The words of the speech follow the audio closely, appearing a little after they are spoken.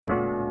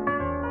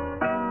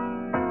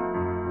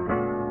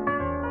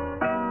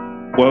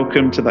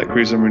Welcome to that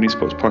Cruise and Rooney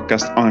Sports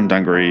Podcast. I'm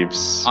Dan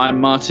Greaves. I'm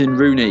Martin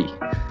Rooney.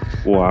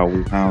 Wow,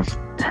 we have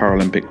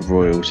Paralympic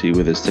royalty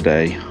with us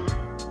today.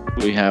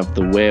 We have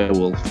the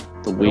werewolf.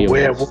 The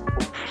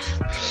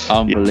werewolf.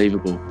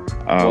 Unbelievable.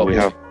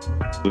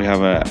 We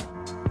have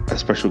a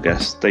special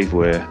guest, Dave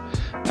Weir.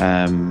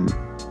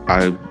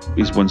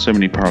 He's won so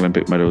many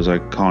Paralympic medals, I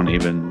can't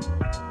even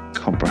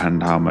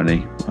comprehend how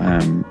many.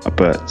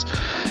 But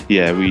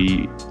yeah,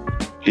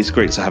 it's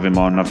great to have him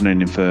on. I've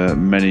known him for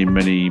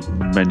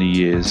many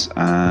years,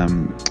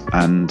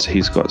 and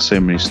he's got so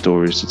many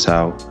stories to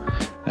tell.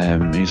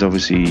 He's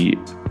obviously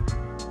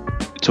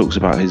talks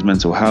about his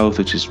mental health,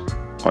 which is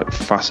quite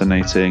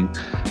fascinating.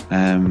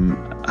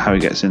 How he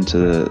gets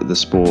into the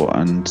sport,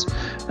 and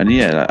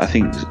yeah, I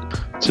think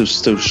to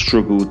still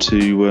struggle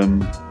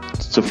to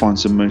find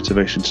some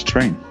motivation to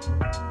train.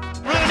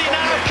 Rooney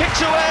now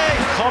kicks away.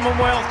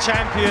 Commonwealth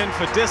champion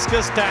for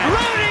discus dash.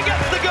 Rooney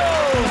gets the goal.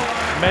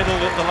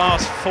 Medalled at the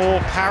last 4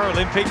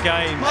 Paralympic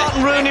Games.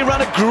 Martin Rooney ran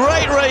a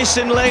great race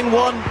in lane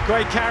 1.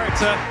 Great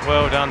character.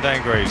 Well done,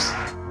 Dan Greaves.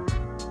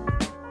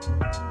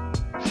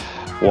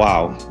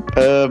 Wow.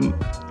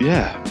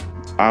 Yeah,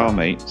 our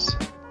mates,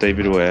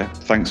 David Weir.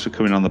 Thanks for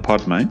coming on the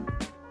pod, mate.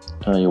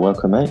 Oh, you're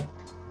welcome, mate.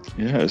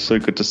 Yeah, it's so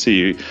good to see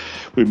you.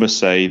 We must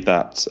say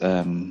that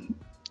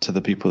to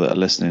the people that are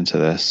listening to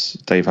this,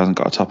 Dave hasn't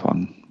got a top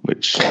on,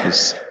 which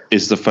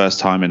is the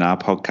first time in our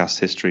podcast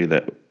history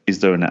that he's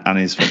doing it, and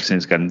he's fixing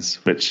his guns,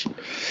 which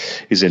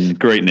is in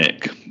great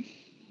nick.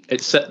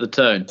 It set the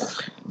tone.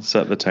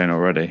 Set the tone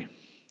already.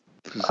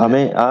 I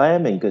mean, I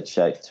am in good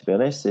shape, to be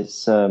honest.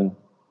 It's I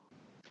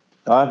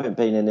haven't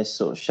been in this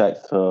sort of shape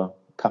for a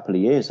couple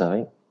of years, I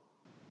think.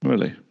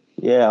 Really?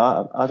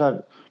 Yeah, I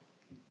don't.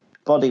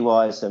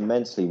 Body-wise and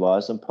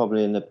mentally-wise, I'm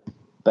probably in the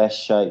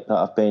best shape that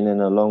I've been in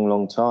a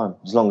long time,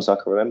 as long as I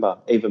can remember,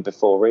 even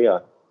before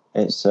Rio.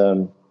 It's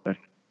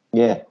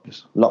yeah,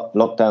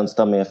 lockdown's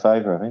done me a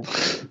favour, I think.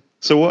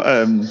 So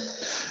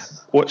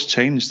what's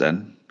changed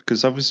then?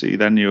 Because obviously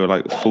then you were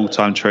like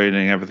full-time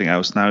training, everything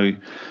else. Now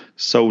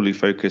solely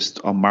focused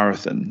on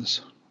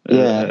marathons.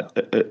 Yeah.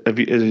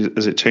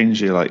 Has it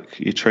changed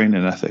your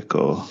training ethic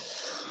or?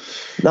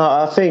 No,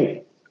 I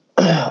think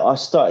I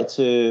started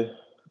to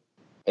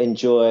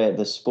enjoy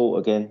the sport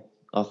again.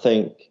 I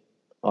think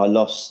I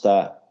lost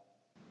that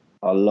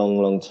a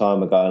long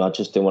time ago, and I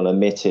just didn't want to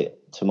admit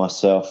it to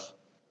myself.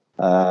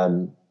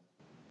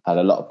 Had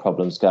a lot of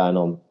problems going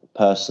on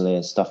personally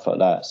and stuff like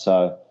that.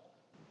 So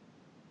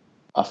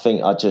I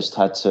think I just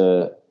had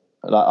to,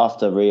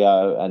 after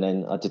Rio, and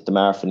then I did the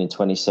marathon in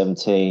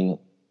 2017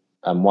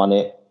 and won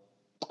it.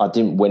 I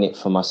didn't win it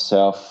for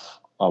myself.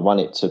 I won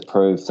it to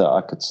prove that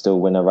I could still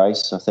win a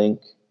race, I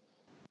think.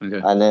 Okay.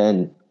 And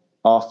then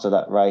after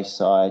that race,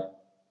 I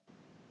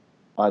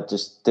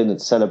just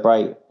didn't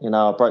celebrate. You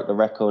know, I broke the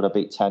record. I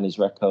beat Tanya's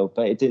record,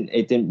 but it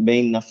didn't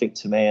mean nothing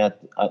to me. I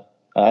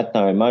had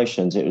no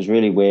emotions. It was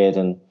really weird,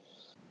 and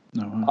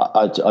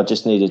I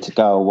just needed to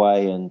go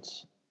away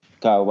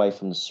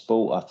from the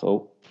sport, I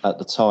thought, at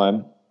the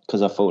time,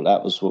 because I thought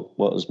that was what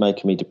was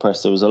making me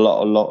depressed. There was a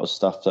lot of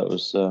stuff that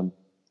was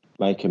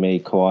making me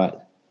quite,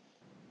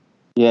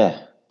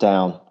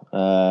 down.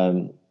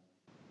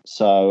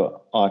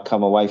 So I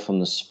come away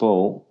from the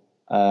sport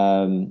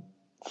for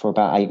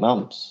about 8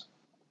 months.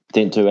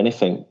 Didn't do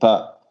anything,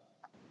 but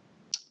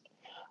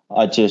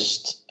I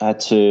just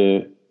had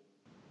to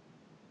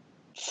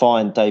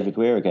find David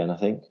Weir again, I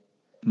think.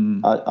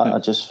 I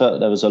just felt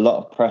there was a lot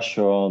of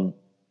pressure on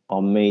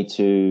me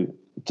to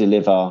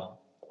deliver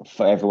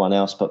for everyone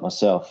else but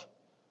myself.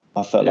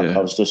 I felt like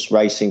I was just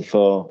racing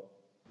for,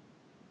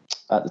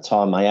 at the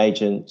time, my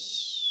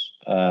agents,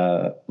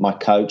 my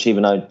coach,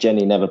 even though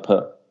Jenny never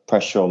put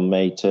pressure on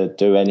me to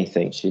do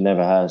anything. She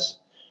never has.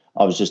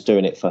 I was just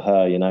doing it for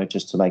her,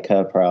 just to make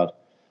her proud.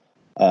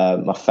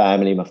 My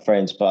family, my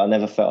friends, but I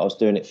never felt I was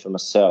doing it for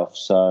myself.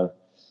 So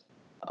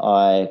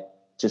I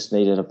just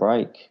needed a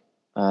break,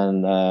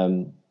 and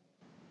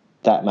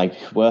that made me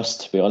worse,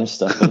 to be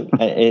honest, I think,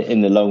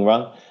 in the long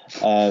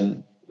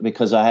run,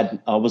 because I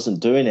wasn't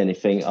doing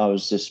anything. I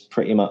was just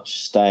pretty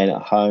much staying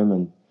at home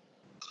and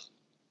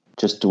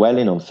just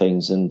dwelling on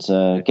things and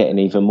getting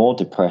even more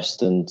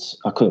depressed, and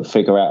I couldn't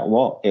figure out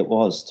what it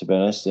was, to be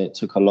honest. It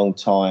took a long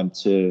time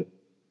to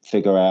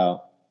figure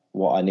out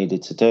what I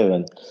needed to do,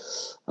 and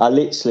I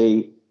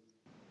literally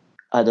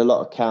had a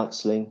lot of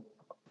counselling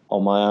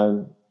on my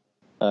own.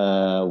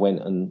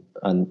 Went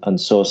and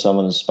saw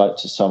someone and spoke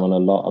to someone a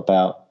lot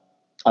about,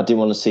 I didn't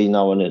want to see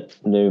no one that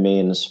knew me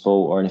in the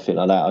sport or anything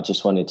like that. I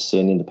just wanted to see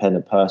an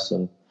independent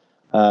person,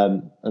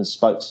 and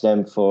spoke to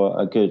them for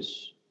a good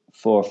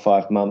 4 or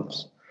 5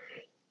 months.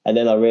 And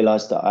then I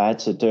realised that I had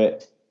to do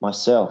it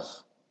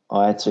myself.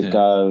 I had to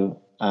go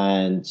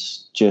and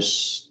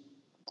just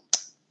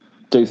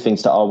do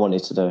things that I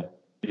wanted to do.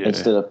 Yeah.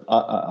 Instead of,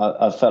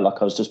 I felt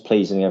like I was just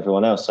pleasing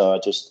everyone else. So I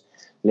just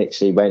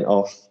literally went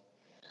off,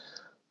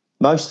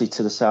 mostly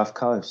to the South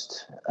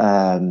Coast,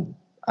 and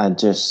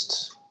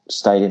just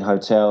stayed in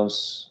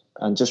hotels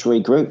and just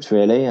regrouped,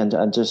 really,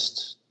 and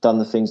just done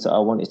the things that I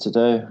wanted to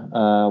do.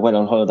 Went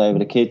on holiday with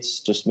the kids,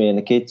 just me and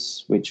the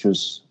kids, which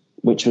was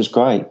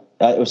great.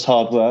 It was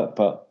hard work,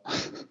 but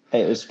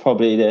it was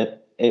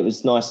it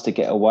was nice to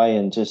get away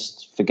and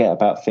just forget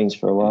about things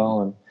for a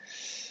while.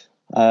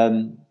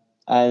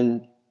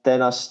 And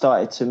then I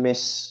started to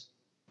miss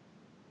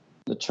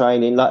the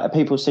training. Like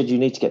people said, you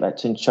need to get back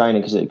to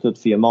training because it's good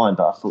for your mind.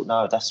 But I thought,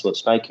 no, that's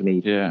what's making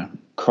me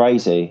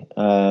crazy.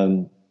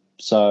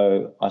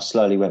 So I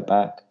slowly went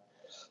back,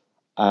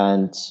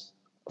 and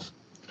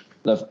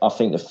I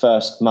think the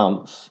first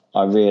month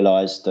I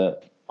realised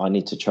that I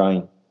need to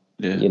train.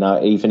 Yeah. You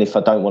know, even if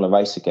I don't want to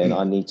race again,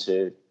 I need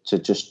to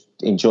just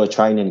enjoy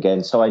training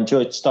again. So I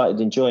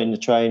started enjoying the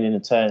training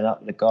and turning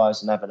up with the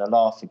guys and having a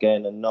laugh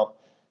again and not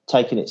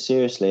taking it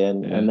seriously.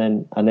 And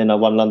then I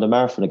won London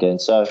Marathon again.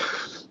 So,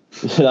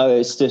 you know,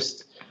 it's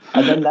just,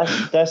 and then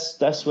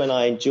that's when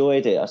I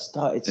enjoyed it. I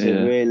started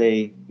to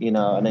really, you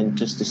know, and then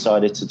just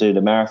decided to do the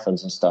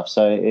marathons and stuff.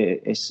 So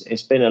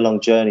it's been a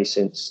long journey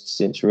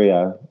since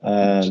Rio.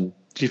 Do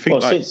you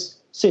think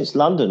since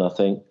London? I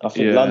think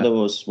London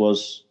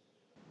was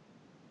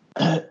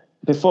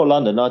before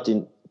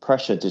London.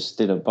 Pressure just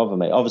didn't bother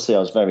me. Obviously, I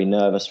was very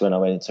nervous when I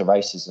went into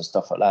races and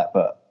stuff like that.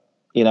 But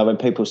you know, when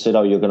people said,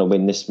 "Oh, you're going to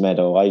win this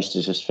medal," I used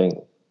to just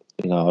think,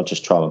 you know, I'll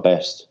just try my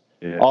best.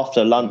 Yeah.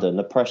 After London,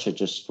 the pressure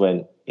just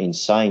went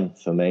insane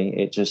for me.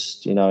 It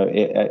just, you know,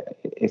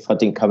 if I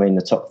didn't come in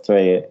the top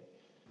three,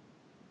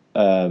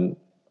 I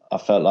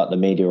felt like the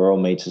media were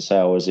on me to say,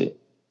 "Oh, is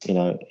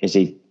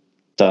he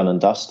done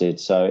and dusted?"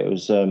 So it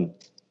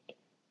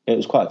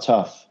was quite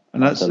tough.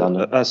 And that's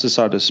the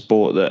side of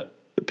sport that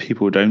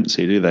people don't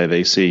see, do they?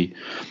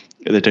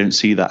 They don't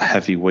see that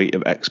heavy weight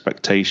of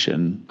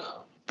expectation.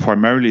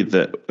 Primarily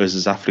that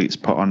as athletes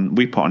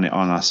we put on it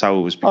on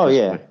ourselves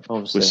because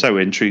we're so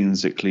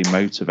intrinsically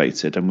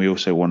motivated, and we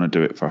also want to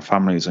do it for our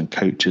families and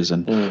coaches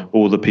and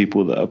all the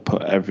people that have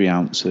put every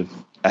ounce of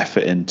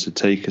effort in to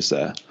take us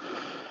there.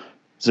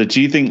 So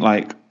do you think,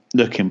 like,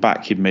 looking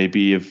back, you'd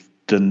maybe have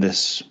done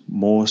this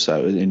more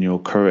so in your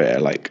career,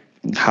 like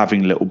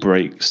having little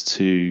breaks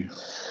to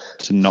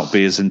not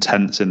be as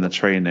intense in the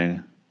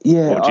training?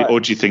 Yeah. Or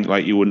do you think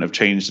like you wouldn't have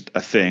changed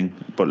a thing,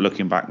 but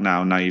looking back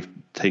now you've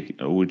taken,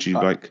 or would you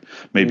like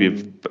maybe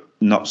have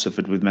not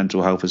suffered with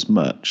mental health as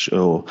much,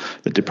 or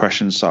the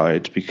depression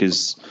side,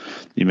 because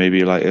you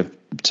maybe like have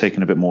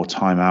taken a bit more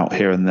time out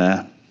here and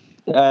there?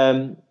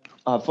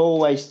 I've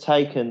always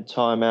taken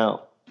time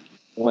out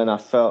when I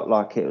felt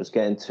like it was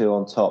getting too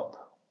on top.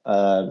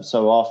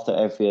 So after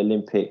every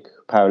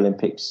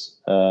Paralympics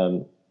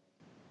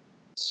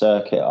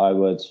circuit, I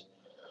would,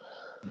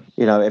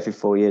 you know, every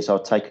 4 years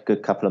I'd take a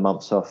good couple of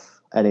months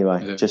off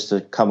anyway, just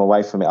to come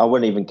away from it. I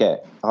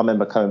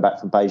remember coming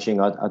back from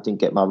Beijing, I didn't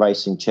get my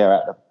racing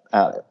chair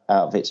out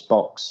of its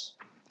box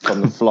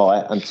from the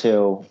flight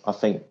until I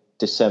think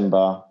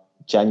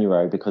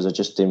January, because I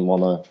just didn't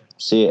want to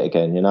see it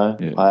again, you know.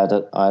 I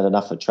had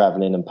enough of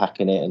traveling and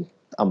packing it and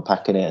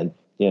unpacking it, and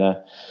you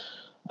know.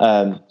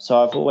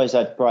 So I've always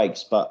had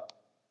breaks, but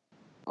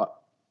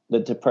the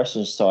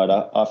depression side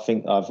I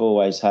think I've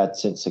always had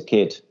since a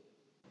kid.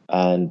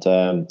 And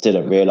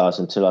didn't realise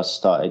until I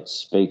started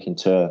speaking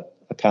to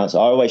a counsellor.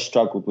 I always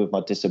struggled with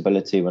my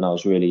disability when I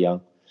was really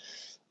young.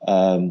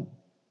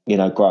 You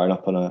know, growing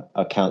up on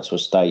a council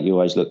estate, you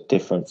always look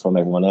different from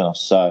everyone else.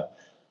 So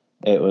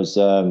it was,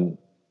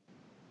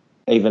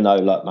 even though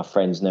like my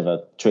friends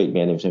never treat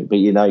me anything, but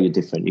you know you're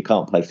different. You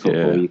can't play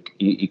football.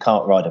 You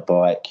can't ride a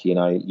bike. You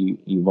know,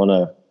 you want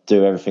to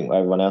do everything what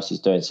everyone else is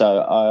doing. So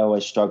I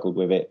always struggled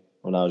with it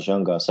when I was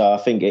younger. So I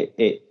think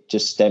it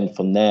just stemmed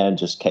from there and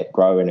just kept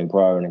growing and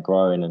growing and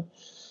growing. And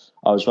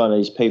I was one of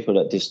these people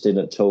that just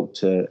didn't talk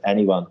to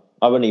anyone.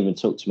 I wouldn't even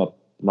talk to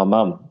my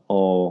mum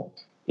or,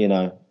 you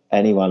know,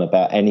 anyone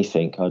about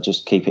anything. I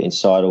just keep it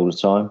inside all the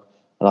time.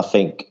 And I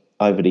think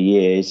over the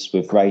years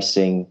with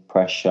racing,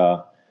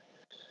 pressure,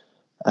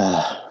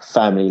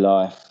 family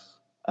life,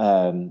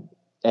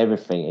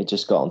 everything, it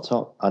just got on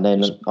top. And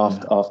then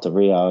after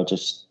Rio, I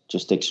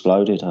just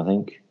exploded, I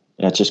think.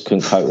 I just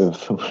couldn't cope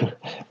with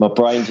my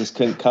brain just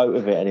couldn't cope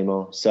with it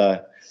anymore.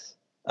 So,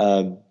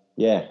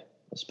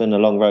 it's been a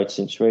long road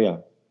since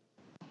Rio.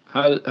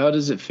 How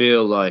does it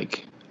feel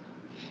like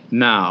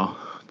now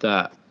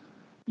that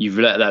you've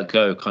let that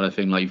go, kind of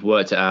thing? Like you've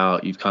worked it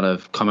out, you've kind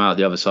of come out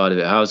the other side of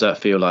it. How does that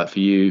feel like for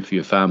you, for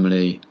your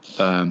family?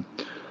 Has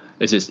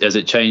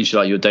it changed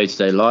like your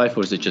day-to-day life,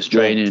 or is it just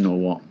training, or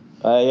what?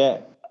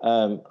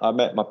 I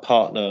met my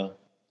partner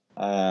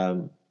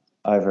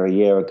over a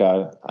year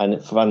ago,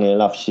 and funnily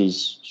enough,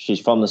 she's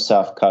from the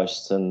South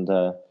Coast, and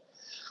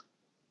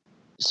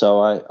so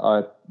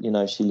I you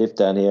know, she lived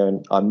down here,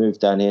 and I moved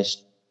down here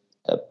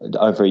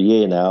over a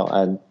year now,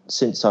 and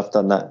since I've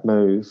done that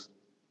move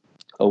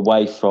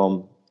away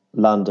from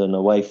London,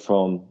 away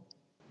from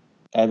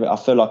I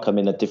feel like I'm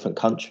in a different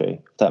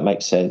country, if that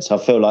makes sense. I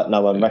feel like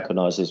no one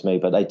recognises me,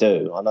 but they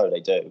do. I know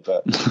they do,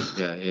 but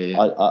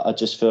I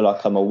just feel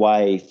like I'm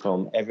away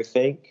from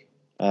everything.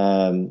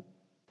 And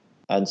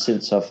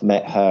since I've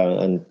met her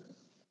and,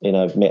 you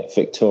know, met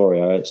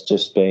Victoria, it's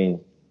just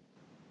been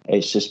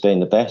it's just been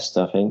the best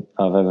I think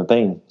I've ever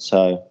been.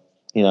 So,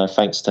 you know,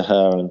 thanks to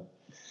her and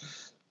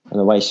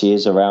the way she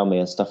is around me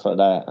and stuff like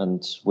that,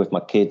 and with my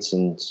kids,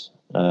 and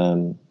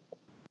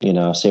you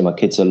know, I see my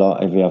kids a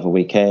lot every other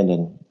weekend,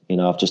 and you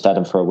know, I've just had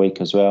them for a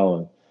week as well,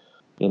 and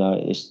you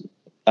know, it's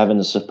having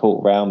the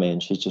support around me,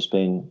 and she's just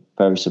been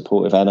very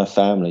supportive, and her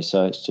family.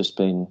 So it's just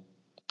been,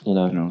 you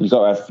know, you've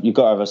got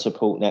to have a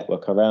support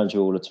network around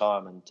you all the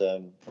time,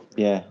 and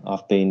yeah,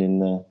 I've been in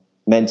the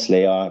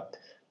mentally. I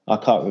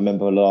can't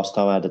remember the last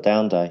time I had a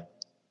down day.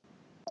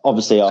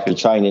 Obviously, after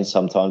training,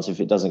 sometimes if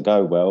it doesn't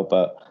go well,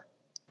 but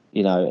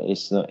you know,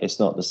 it's not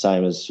the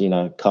same as, you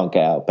know, can't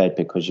get out of bed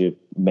because you're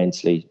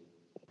mentally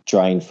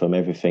drained from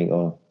everything,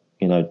 or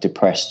you know,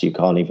 depressed. You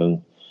can't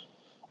even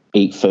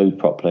eat food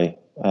properly.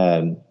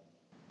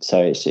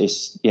 So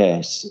it's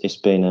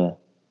been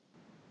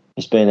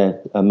an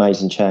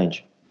amazing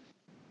change.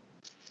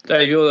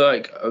 Dave, you're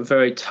like a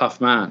very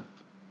tough man,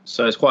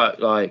 so it's quite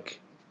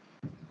like,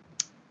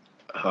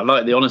 I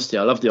like the honesty.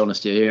 I love the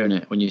honesty of hearing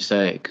it when you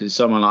say it, because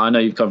someone like, I know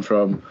you've come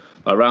from,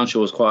 like, Roundshaw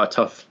was quite a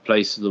tough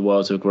place of the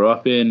world to grow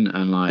up in,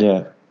 and like,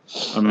 I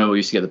remember we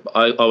used to get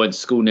I went to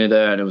school near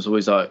there, and it was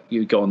always like,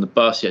 you go on the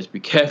bus, you had to be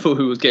careful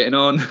who was getting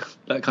on,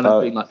 that kind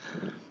of thing. Like,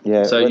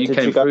 so you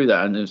came through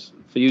that, and it was,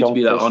 for you to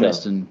be that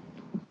honest and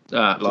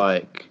that,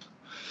 like,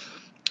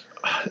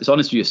 it's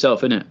honest with yourself,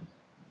 isn't it?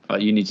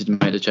 Like, you need to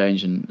make the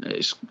change,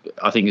 and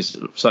I think it's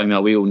something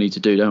that we all need to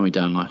do, don't we,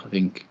 Dan? Like, I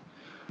think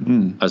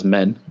as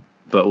men,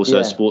 but also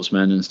as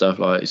sportsmen and stuff,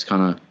 like, it's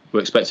kind of,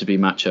 we're expected to be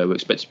macho, we're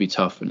expected to be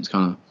tough, and it's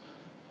kind of...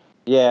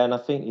 Yeah, and I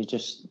think I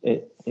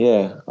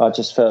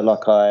just felt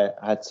like I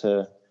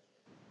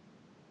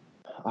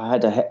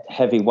had a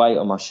heavy weight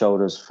on my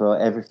shoulders for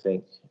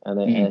everything,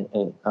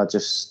 and I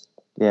just,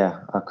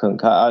 I couldn't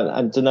cut.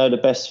 And to know the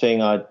best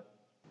thing,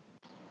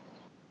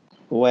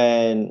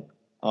 when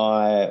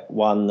I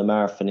won the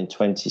marathon in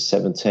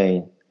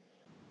 2017,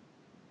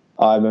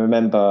 I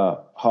remember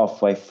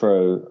halfway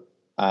through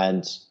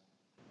and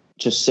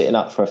just sitting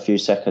up for a few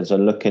seconds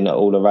and looking at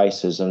all the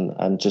races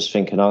and just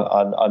thinking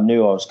I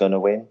knew I was going to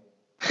win.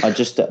 I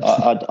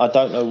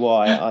don't know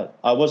why.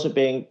 I wasn't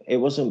being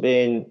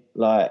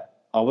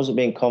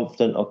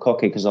confident or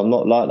cocky, because I'm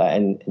not like that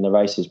in the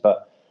races,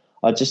 but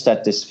I just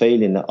had this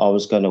feeling that I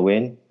was going to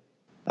win.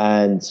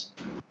 And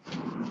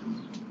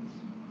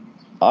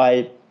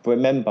I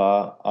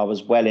remember I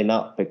was welling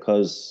up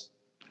because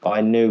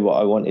I knew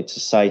what I wanted to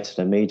say to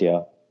the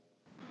media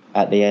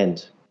at the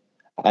end.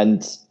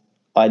 And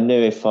I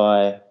knew if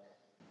I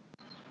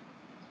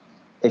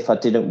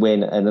didn't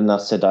win, and then I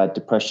said I had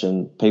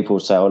depression, people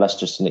would say, "Oh, that's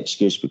just an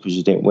excuse because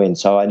you didn't win."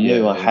 So I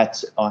knew I had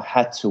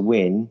to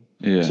win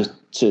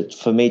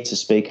for me to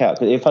speak out.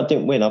 Because if I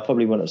didn't win, I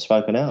probably wouldn't have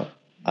spoken out.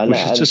 Which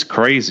is just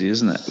crazy,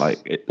 isn't it? Like,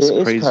 it's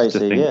crazy to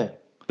think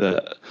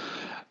that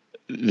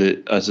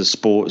as a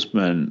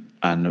sportsman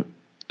and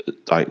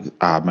like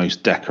our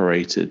most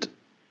decorated,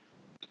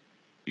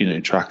 you know,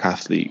 track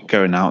athlete,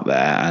 going out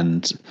there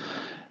and,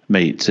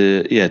 mate,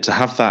 to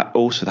have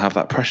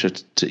that pressure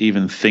to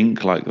even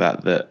think like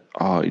that,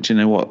 do you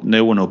know what,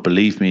 no one will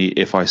believe me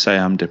if I say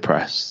I'm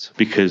depressed,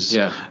 because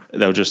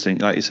they'll just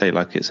think, like you say,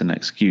 like it's an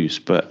excuse.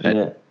 But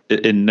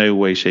in no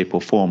way, shape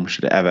or form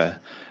should it ever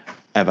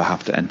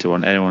have to enter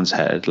on anyone's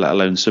head, let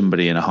alone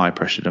somebody in a high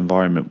pressured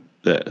environment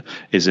that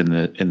is in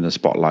the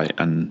spotlight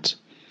and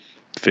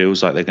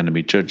feels like they're going to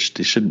be judged.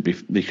 They shouldn't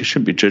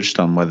be judged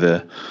on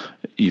whether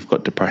you've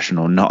got depression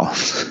or not.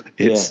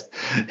 It's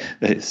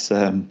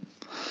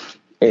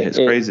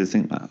crazy to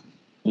think that.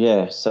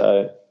 Yeah,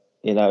 so,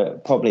 you know,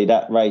 probably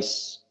that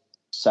race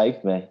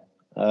saved me,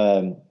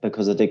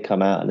 because I did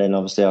come out, and then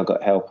obviously I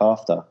got help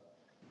after,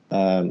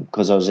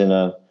 because I was in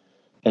a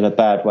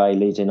bad way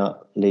leading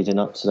up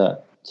to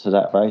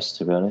that race,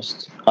 to be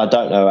honest. I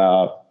don't know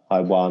how I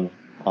won.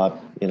 I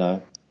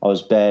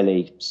was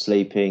barely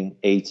sleeping,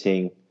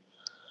 eating.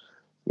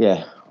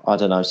 Yeah, I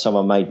don't know.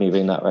 Someone made me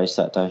win that race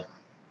that day.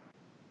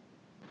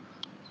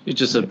 You're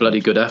just a bloody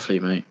good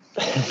athlete, mate.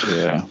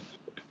 Yeah.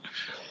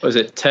 Was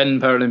it 10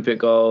 Paralympic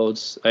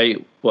golds,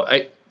 10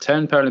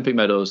 Paralympic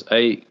medals,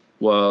 8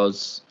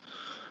 worlds,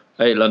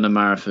 8 London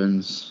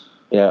marathons.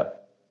 Yeah.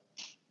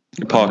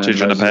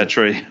 Partridge in a pear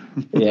tree.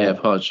 Yeah,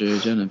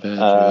 partridge in a pear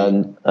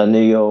tree. A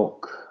New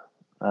York,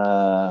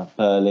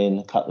 Berlin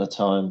a couple of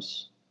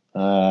times.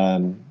 A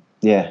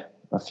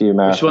few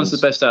marathons. Which one's the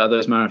best out of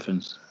those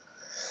marathons?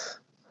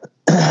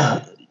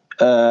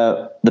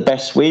 The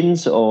best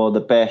wins or the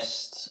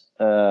best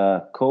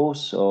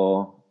course,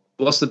 or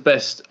what's the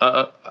best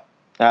out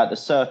the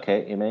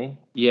circuit, you mean?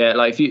 Yeah,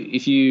 like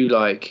if you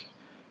like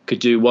could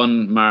do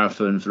one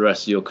marathon for the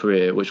rest of your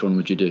career, which one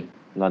would you do?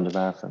 London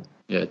Marathon.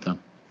 Yeah, done.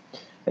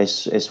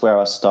 It's where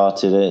I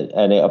started it,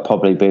 and it'll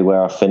probably be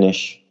where I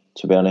finish,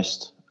 to be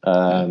honest.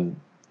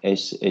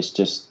 It's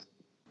just,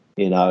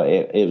 you know,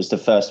 it was the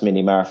first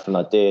mini marathon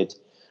I did.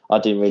 I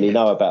didn't really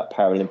know about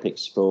Paralympic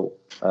sport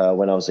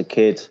when I was a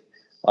kid.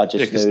 I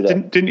just knew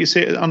that. Didn't you see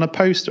it on a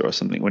poster or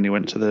something when you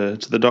went to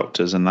the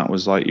doctors, and that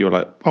was like, you were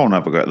like, "Oh, I'll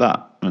never go at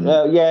that." And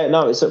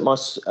no, it's at my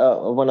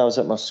when I was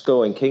at my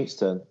school in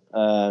Kingston.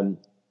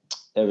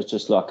 there was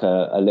just like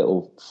a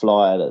little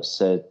flyer that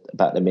said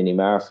about the mini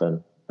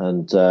marathon.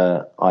 And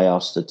I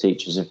asked the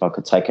teachers if I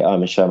could take it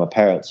home and show my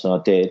parents, and I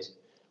did.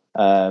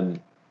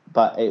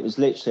 But it was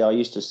literally, I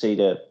used to see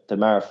the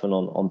marathon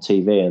on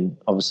TV, and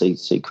obviously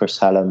see Chris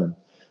Hallam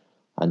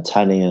and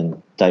Tanny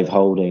and Dave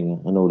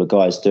Holding and all the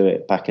guys do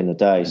it back in the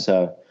day.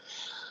 So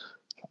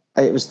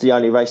it was the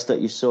only race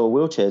that you saw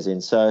wheelchairs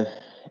in. So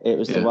it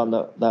was the one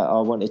that I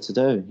wanted to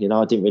do. You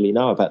know, I didn't really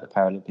know about the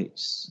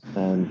Paralympics,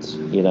 and,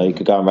 you know, you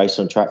could go and race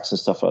on tracks and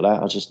stuff like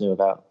that. I just knew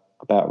about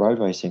road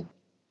racing.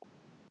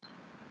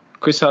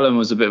 Chris Hallam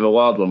was a bit of a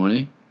wild one, wasn't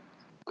he?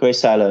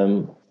 Chris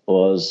Hallam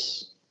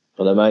was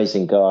an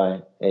amazing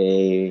guy.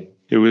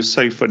 It was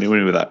so funny when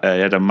he was that.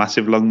 He had a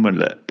massive long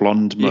mullet,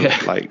 blonde mullet,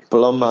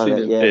 blonde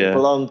mullet,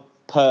 blonde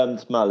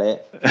permed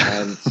mullet,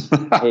 and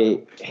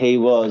he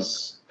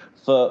was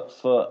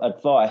for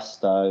advice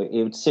though.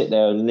 He would sit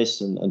there and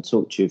listen and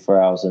talk to you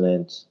for hours on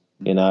end.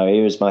 You know,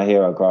 he was my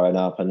hero growing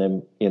up, and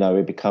then, you know,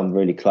 we become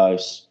really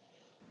close.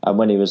 And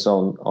when he was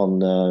on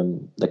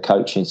the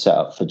coaching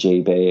setup for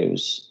GB, it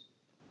was,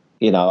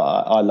 you know,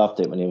 I loved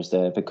it when he was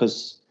there,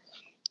 because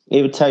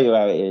he would tell you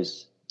how it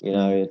is. You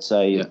know, he'd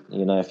say,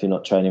 you know, if you're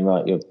not training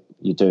right,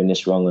 you're doing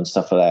this wrong and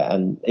stuff like that.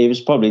 And he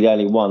was probably the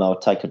only one I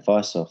would take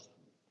advice off.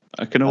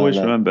 I can always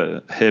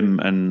remember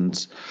him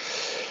and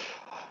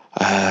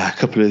a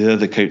couple of the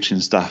other coaching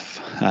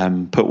staff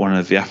put one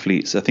of the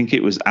athletes, I think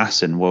it was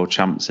Assen, world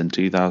champs in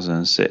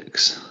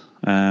 2006.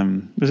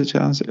 Was it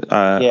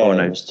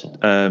 2006?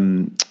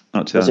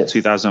 Not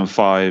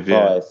 2005.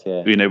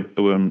 You know,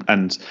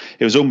 and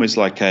it was almost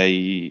like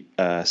a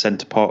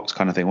Centre Parks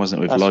kind of thing,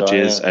 wasn't it? With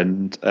lodges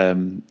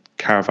and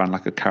caravan,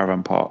 like a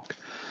caravan park.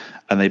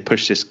 And they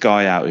pushed this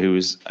guy out who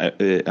was at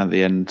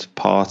the end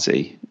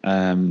party,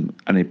 and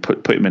he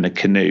put him in a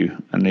canoe,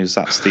 and he was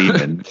that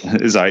steaming.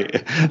 He's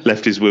like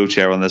left his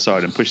wheelchair on the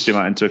side and pushed him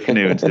out into a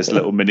canoe into this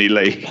little mini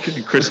lake.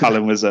 And Chris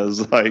Hallam was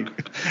like,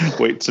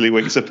 wait till he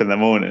wakes up in the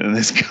morning, and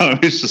this guy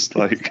was just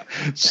like,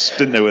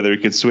 didn't know whether he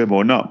could swim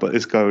or not, but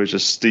this guy was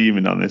just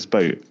steaming on this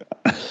boat.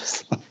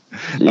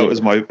 That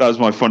was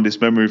my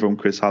fondest memory from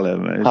Chris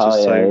Hallam. It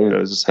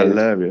was just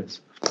hilarious.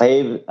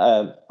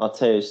 I'll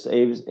tell you,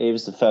 he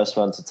was the first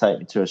one to take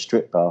me to a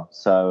strip bar.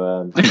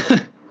 So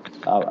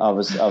I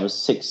was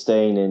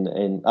 16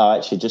 in I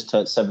actually just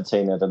turned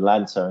 17 at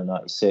Atlanta in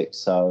 '96.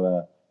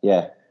 So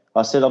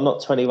I said, I'm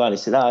not 21. He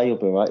said, you'll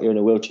be all right. You're in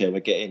a wheelchair.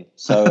 We'll get in.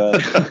 So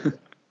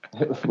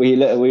I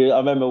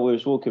remember we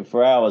was walking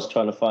for hours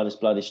trying to find this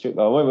bloody strip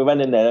bar. When we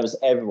went in there was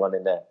everyone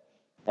in there,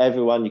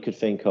 everyone you could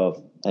think of.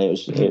 And it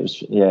was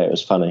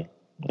funny.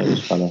 It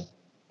was funny.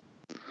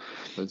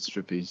 Those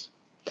strippies.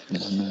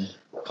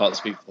 Can't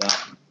speak for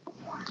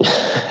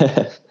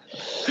that.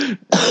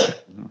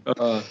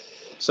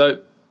 So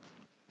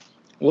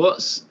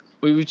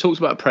we talked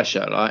about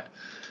pressure, right?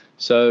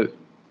 So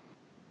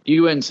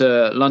you went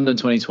to London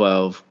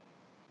 2012,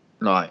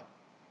 like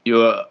you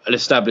were an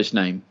established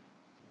name,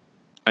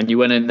 and you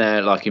went in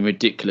there like in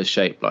ridiculous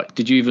shape. Like,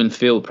 did you even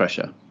feel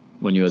pressure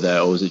when you were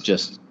there, or was it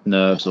just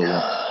nerves or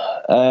what?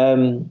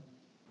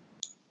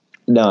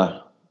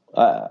 No,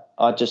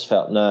 I just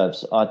felt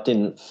nerves. I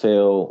didn't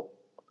feel.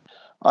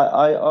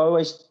 I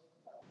always,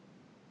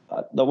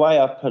 the way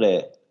I put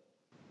it,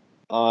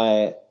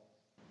 I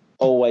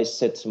always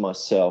said to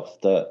myself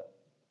that,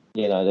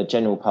 you know, the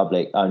general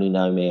public only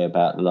know me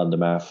about the London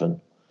Marathon,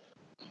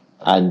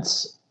 and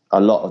a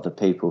lot of the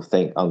people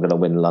think I'm going to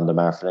win the London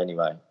Marathon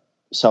anyway.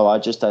 So I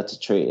just had to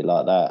treat it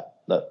like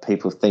that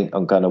people think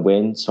I'm going to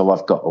win, so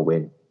I've got to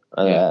win.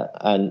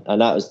 And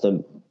that was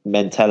the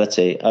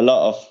mentality. A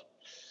lot of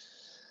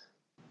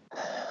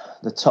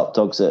the top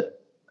dogs at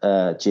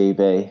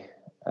GB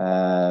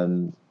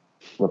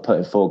were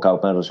putting 4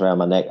 gold medals around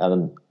my neck,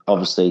 and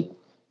obviously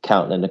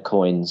counting the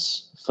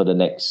coins for the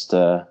next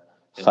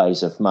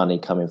phase of money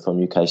coming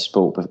from UK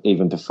sport,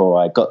 even before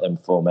I got them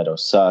 4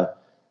 medals. So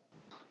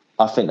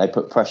I think they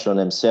put pressure on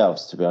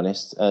themselves, to be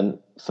honest. And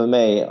for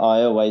me,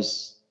 I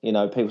always, you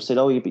know, people said,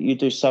 but you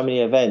do so many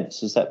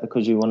events. Is that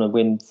because you want to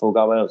win 4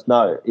 gold medals?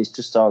 No, it's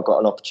just I got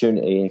an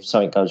opportunity if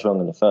something goes wrong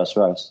in the first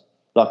race.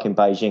 Like in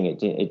Beijing, it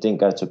didn't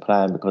go to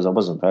plan because I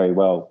wasn't very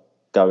well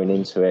going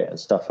into it and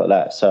stuff like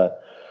that. So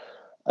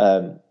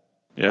I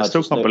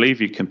still can't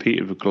believe you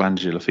competed with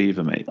glandular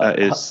fever, mate. That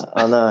is,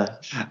 I know,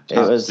 it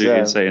was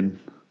insane.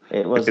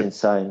 It was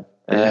insane.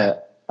 I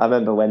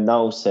remember when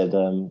Noel said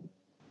when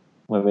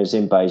we was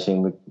in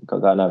Beijing, we got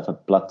going over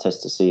blood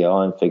tests to see your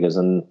iron figures,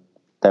 and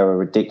they were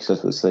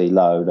ridiculously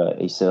low. That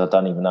he said, I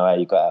don't even know how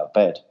you got out of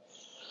bed.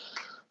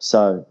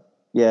 So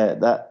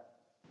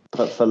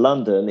but for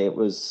London, it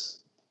was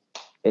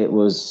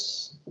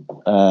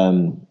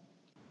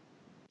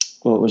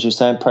what was you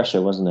saying?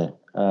 Pressure, wasn't it?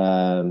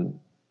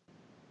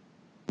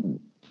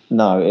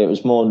 No, it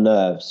was more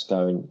nerves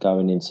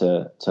going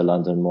into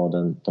London more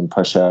than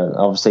pressure.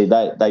 Obviously,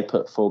 they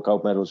put 4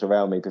 gold medals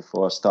around me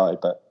before I started,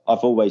 but I've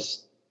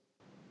always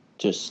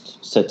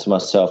just said to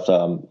myself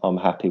that I'm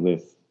happy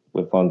with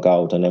 1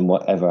 gold, and then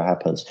whatever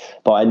happens.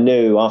 But I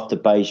knew after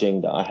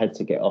Beijing that I had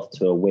to get off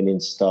to a winning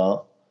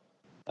start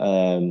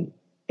in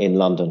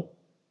London.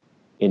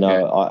 You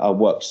know, I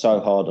worked so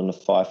hard on the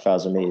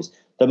 5,000 meters.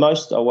 The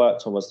most I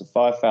worked on was the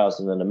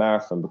 5,000 and the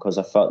marathon because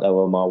I felt they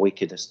were my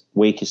weakest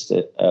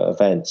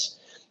events.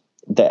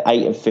 The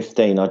 8 and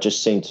 15, I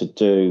just seemed to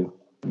do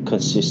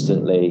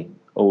consistently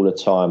all the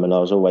time, and I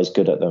was always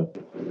good at them.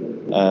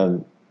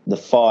 The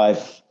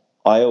 5,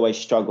 I always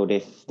struggled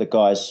if the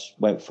guys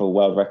went for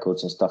world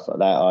records and stuff like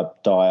that. I'd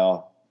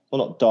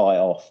not die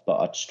off, but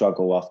I'd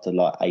struggle after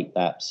like 8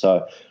 laps.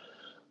 So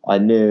I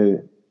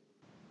knew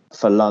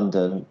for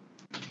London,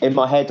 in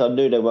my head, I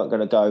knew they weren't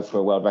going to go for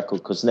a world record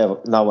because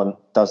no one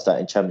does that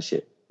in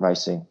championship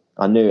racing.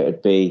 I knew it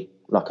would be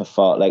like a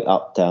fartlek,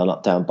 up,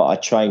 down. But I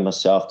trained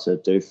myself to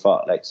do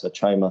fartleks. I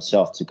trained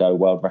myself to go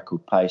world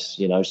record pace,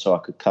 you know, so I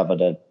could cover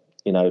the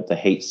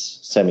heats,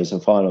 semis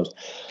and finals.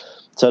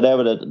 So they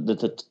were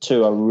the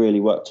 2 I really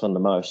worked on the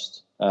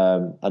most.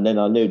 And then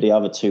I knew the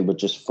other 2 would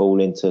just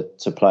fall into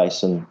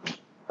place. And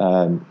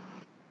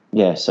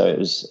so it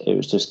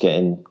was just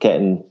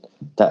getting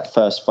that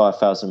first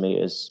 5,000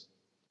 meters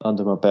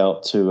under my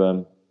belt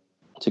to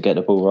get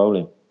the ball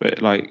rolling.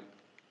 But like,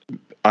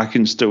 I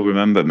can still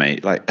remember,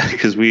 mate, like,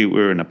 because we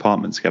were in an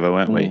apartment together,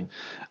 weren't we?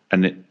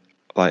 And it,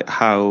 like,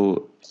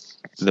 how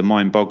the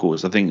mind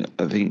boggles. I think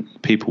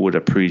people would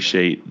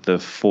appreciate the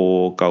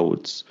 4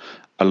 golds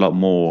a lot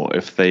more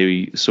if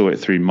they saw it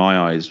through my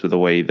eyes, with the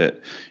way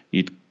that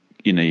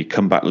you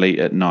come back late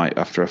at night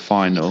after a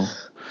final,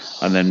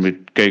 and then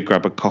we'd go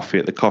grab a coffee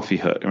at the coffee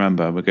hut.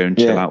 Remember, we'd go and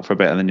chill out for a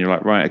bit, and then you're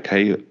like, right,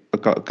 okay,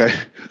 I've got to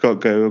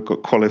go. I've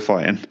got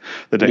qualifying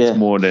the next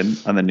morning,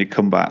 and then you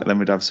come back. Then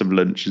we'd have some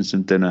lunch and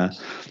some dinner,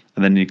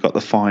 and then you got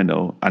the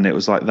final, and it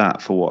was like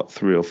that for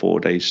 3 or 4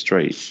 days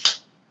straight.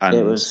 And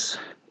it was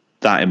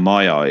that, in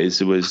my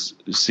eyes, it was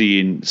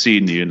seeing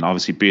you and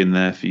obviously being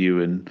there for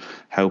you and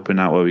helping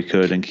out where we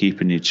could and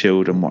keeping you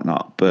chilled and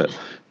whatnot. But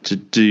to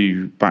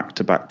do back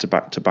to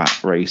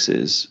back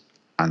races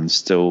and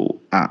still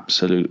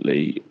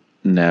absolutely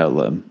nail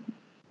them,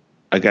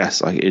 I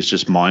guess, like, it's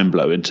just mind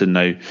blowing to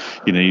know.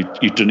 You know,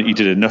 you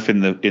did enough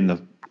in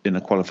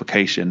the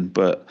qualification,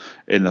 but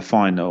in the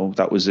final,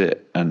 that was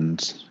it.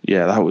 And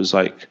yeah, that was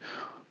like,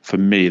 for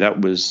me,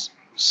 that was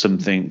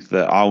something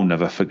that I'll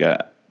never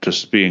forget.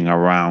 Just being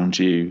around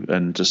you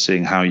and just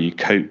seeing how you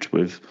coped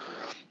with,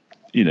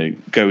 you know,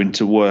 going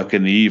to work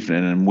in the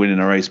evening and winning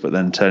a race, but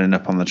then turning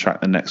up on the track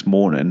the next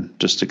morning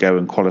just to go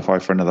and qualify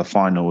for another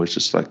final was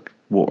just like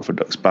water for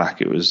ducks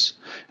back. It was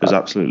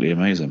absolutely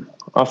amazing.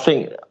 I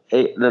think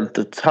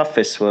the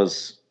toughest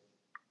was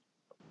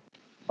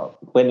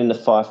winning the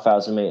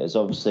 5,000 meters.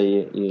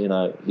 Obviously, you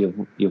know,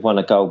 you've won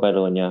a gold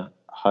medal in your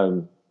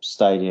home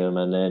stadium,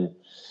 and then,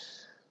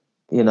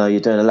 you know,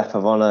 you're doing a lap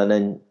of honour, and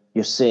then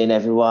you're seeing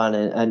everyone,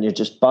 and you're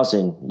just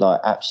buzzing, like,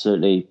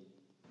 absolutely,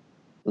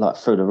 like,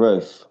 through the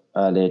roof,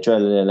 the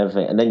adrenaline and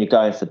everything. And then you're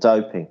going for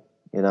doping.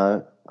 You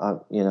know,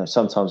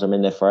 sometimes I'm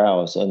in there for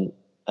hours, and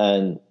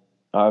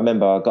I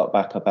remember I got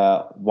back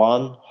about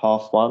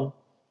 1:30,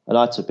 and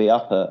I had to be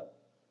up at,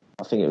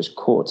 I think it was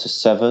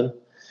 6:45,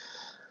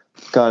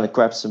 going to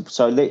grab some.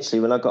 So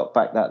literally, when I got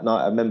back that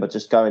night, I remember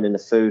just going in the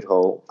food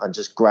hall and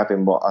just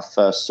grabbing what I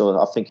first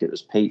saw. I think it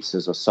was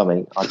pizzas or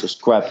something. I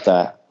just grabbed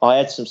that. I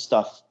had some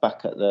stuff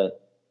back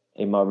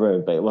in my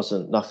room, but it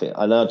wasn't nothing.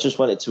 And I just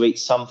wanted to eat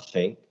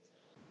something.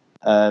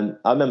 I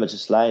remember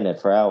just laying there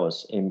for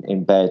hours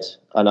in bed,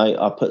 and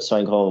I put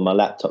something on my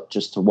laptop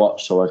just to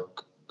watch, so I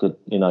could,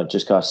 you know,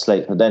 just go to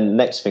sleep. But then the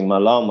next thing, my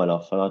alarm went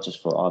off, and I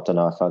just thought, I don't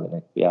know if I'm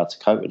going to be able to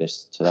cope with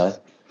this today.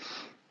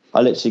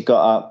 I literally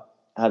got up,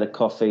 had a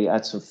coffee,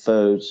 had some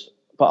food,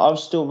 but I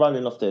was still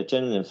running off the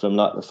adrenaline from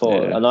the night before.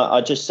 Yeah. And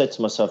I just said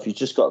to myself, you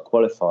just got to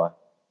qualify.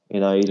 You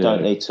know, you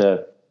don't need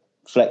to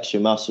flex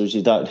your muscles.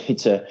 You don't need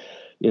to,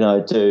 you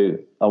know, do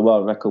a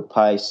world record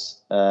pace.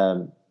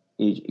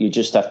 You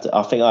just have to.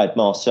 I think I had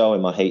Marcel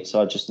in my heat,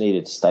 so I just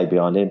needed to stay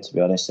behind him, to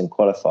be honest, and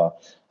qualify.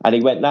 And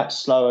he went that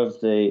slow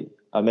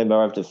I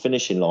remember over the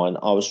finishing line,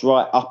 I was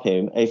right up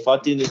him. If I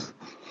didn't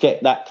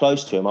get that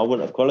close to him, I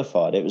wouldn't have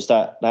qualified. It was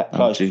that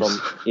close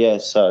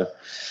So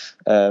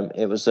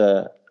it was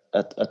a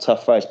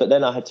tough race. But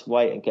then I had to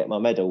wait and get my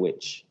medal,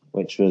 which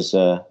was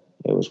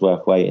it was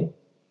worth waiting.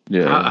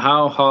 Yeah.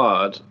 How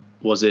hard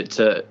was it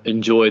to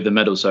enjoy the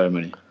medal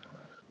ceremony,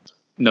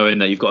 knowing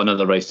that you've got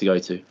another race to go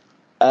to?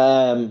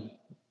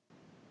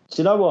 Do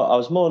you know what? I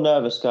was more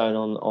nervous going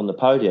on the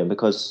podium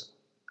because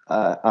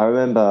I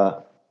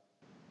remember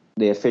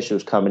the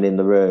officials coming in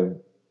the room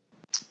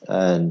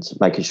and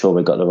making sure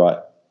we got the right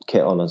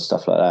kit on and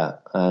stuff like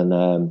that.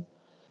 And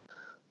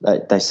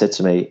they said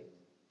to me,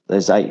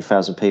 there's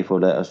 80,000 people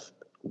that have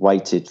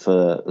waited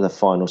for the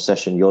final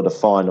session. You're the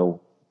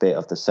final bit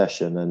of the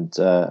session, and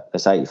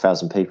there's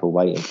 80,000 people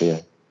waiting for you.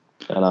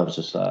 And I was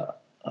just like,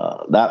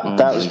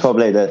 that was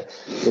probably the,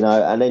 you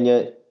know, and then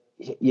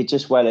you're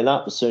just welling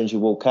up as soon as you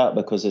walk out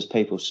because there's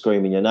people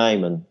screaming your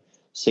name and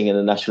singing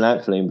the national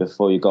anthem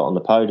before you got on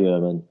the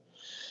podium, and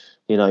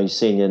you know, you're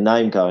seeing your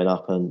name going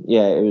up, and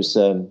it was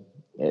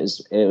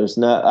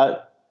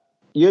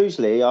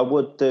usually I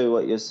would do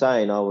what you're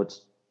saying.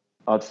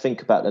 I'd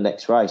think about the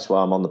next race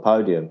while I'm on the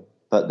podium,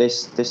 but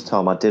this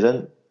time I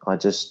didn't. I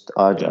just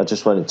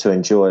wanted to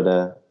enjoy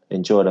the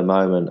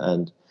moment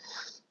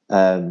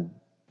and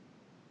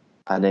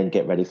then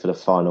get ready for the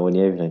final in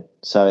the evening.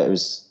 So it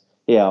was,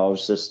 I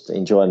was just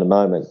enjoying the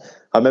moment.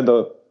 I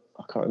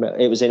can't remember,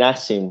 it was in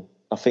Assen,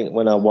 I think,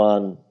 when I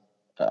won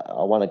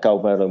a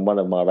gold medal in one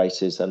of my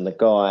races, and the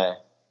guy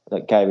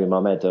that gave me my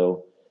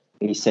medal,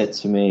 he said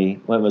to me,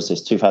 when was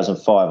this,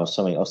 2005 or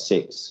something, or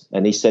 6,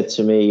 and he said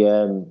to me,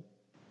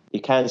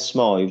 you can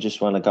smile, you've just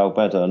won a gold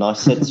medal. And I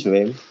said to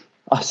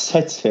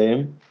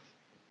him,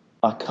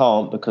 I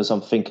can't, because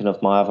I'm thinking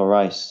of my other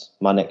race,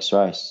 my next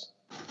race.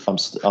 I'm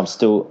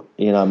still,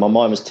 my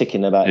mind was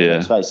ticking about the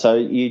next race. So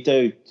you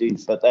do,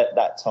 but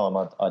that time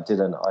I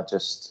didn't. I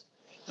just...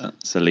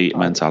 That's elite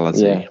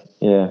mentality.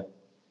 Yeah.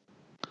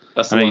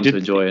 That's the one to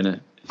enjoy, isn't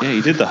it? Yeah,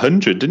 you did the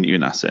 100, didn't you,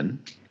 in Assen?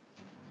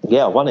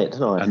 Yeah, I won it,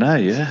 didn't I? I know,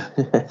 yeah.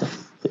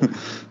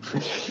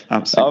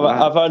 Absolutely.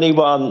 I've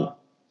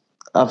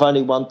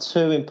only won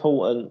 2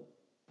 important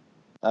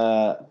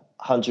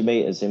 100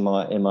 meters in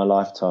my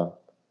lifetime.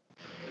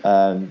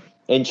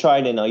 In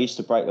training, I used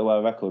to break the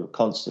world record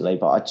constantly,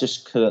 but I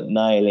just couldn't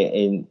nail it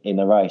in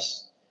a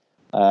race.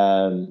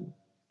 And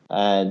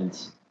I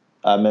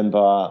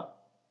remember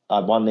I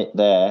won it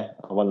there.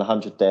 I won the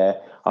 100 there.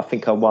 I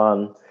think I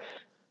won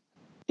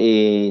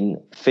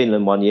in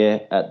Finland one year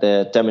at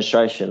the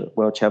demonstration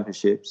World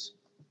Championships.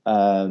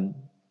 And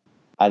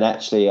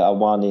actually I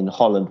won in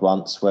Holland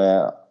once,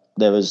 where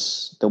there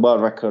was the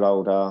world record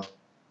holder.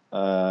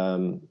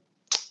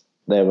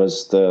 There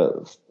was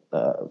the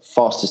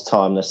fastest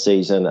time this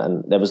season,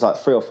 and there was like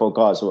 3 or 4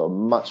 guys who were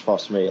much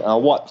faster than me, and I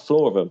wiped the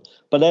floor of them.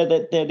 But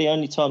they're the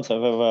only times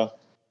I've ever...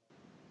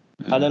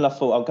 And then I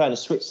thought, I'm going to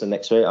Switzerland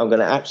next week, I'm going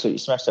to absolutely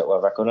smash that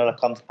world record, and then I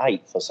come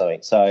 8th or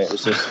something. So it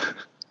was just...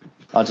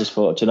 I just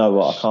thought, do you know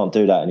what? I can't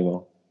do that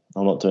anymore.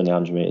 I'm not doing the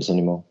 100 metres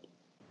anymore.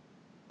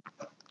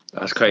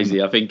 That's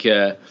crazy. I think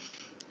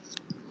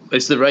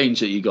it's the range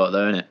that you got,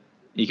 though, isn't it?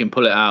 You can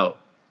pull it out.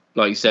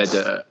 Like you said,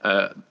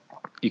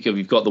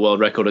 you've got the world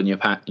record in your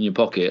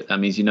pocket. That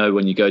means,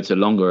 when you go to a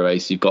longer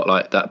race, you've got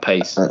like that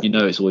pace.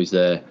 It's always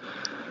there.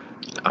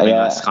 I think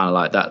that's kind of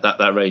like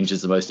that range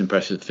is the most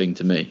impressive thing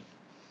to me.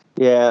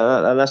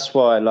 Yeah, and that's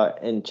why, like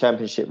in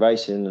championship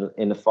racing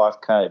in the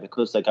 5K,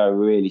 because they go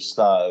really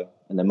slow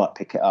and they might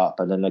pick it up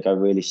and then they go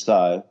really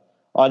slow.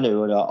 I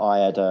knew that I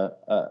had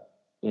a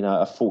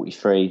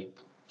 43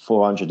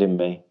 400 in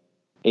me,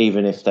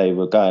 even if they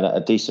were going at a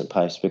decent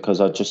pace,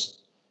 because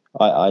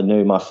I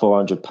knew my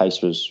 400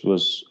 pace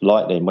was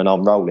lightning when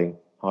I'm rolling.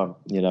 I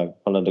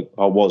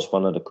was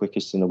one of the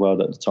quickest in the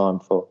world at the time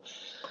for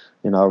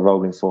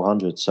rolling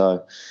 400.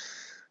 So.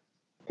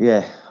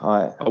 Yeah,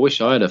 I wish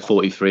I had a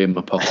 43 in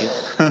my pocket.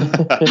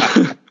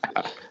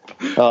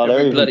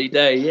 Every bloody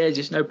day, yeah,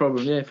 just no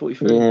problem. Yeah,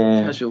 43,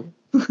 casual.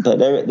 But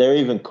they're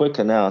even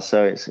quicker now,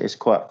 so it's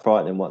quite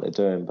frightening what they're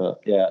doing. But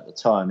yeah, at the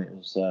time it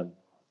was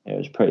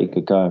pretty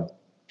good going.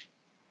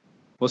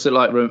 What's it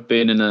like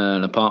being in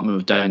an apartment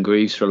with Dan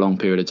Greaves for a long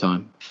period of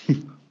time?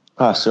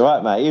 That's all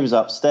right, mate. He was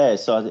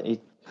upstairs, so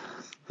he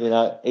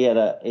had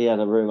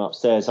a room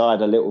upstairs. I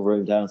had a little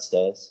room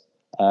downstairs.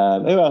 Who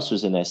else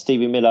was in there?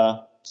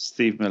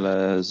 Steve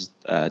Miller's,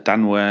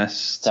 Dan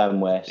West,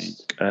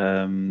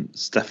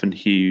 Stephen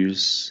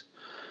Hughes.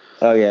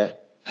 Oh yeah.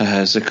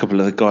 There's a couple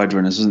of the guide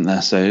runners, isn't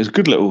there? So it was a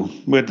good little.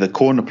 We had the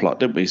corner plot,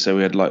 didn't we? So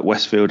we had like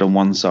Westfield on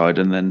one side,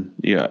 and then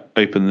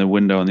open the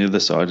window on the other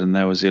side, and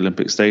there was the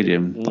Olympic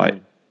Stadium.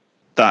 Like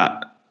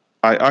that.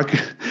 I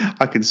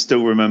can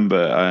still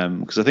remember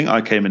because I think I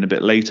came in a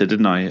bit later,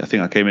 didn't I? I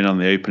think I came in on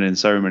the opening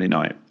ceremony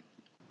night,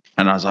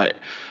 and I was like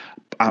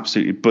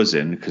absolutely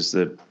buzzing because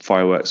the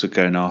fireworks were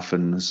going off,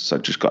 and so I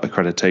just got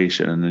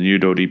accreditation, and then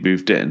you'd already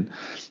moved in,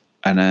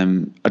 and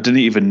I didn't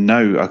even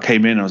know. I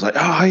came in, I was like,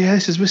 oh yeah,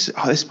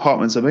 this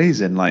apartment's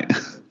amazing, like,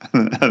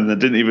 and I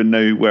didn't even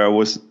know where I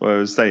was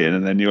staying,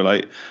 and then you're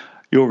like,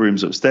 your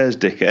room's upstairs,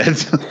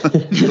 dickhead.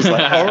 I was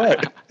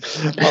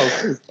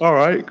like, all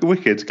right,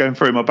 wicked. Go and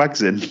throw my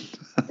bags in.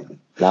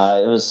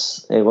 No, it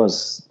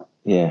was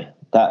yeah.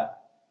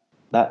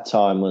 That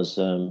time was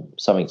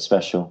something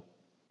special.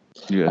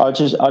 Yeah. I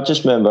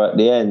just remember at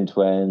the end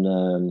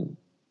when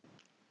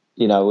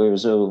we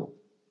was all.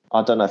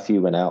 I don't know if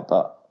you went out,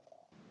 but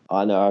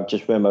I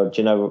just remember.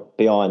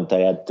 Behind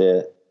they had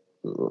the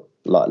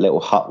like little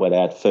hut where they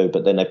had food,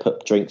 but then they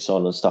put drinks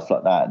on and stuff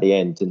like that at the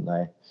end, didn't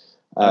they?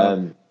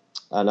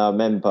 And I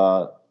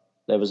remember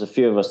there was a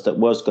few of us that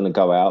was going to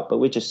go out, but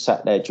we just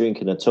sat there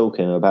drinking and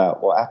talking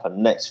about what happened.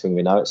 Next thing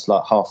we know, it's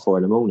like 4:30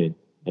 in the morning.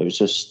 It was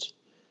just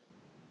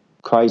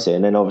crazy.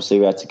 And then obviously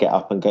we had to get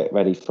up and get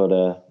ready for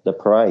the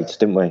parade,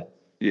 didn't we?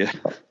 Yeah.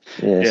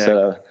 Yeah.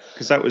 So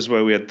because that was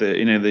where we had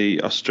the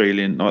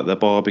Australian, like the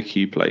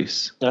barbecue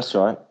place. That's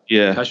right.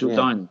 Yeah. Casual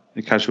dining.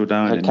 The casual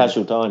dining.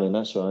 Casual dining.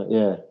 That's right.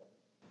 Yeah.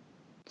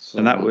 So,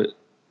 and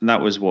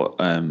that was what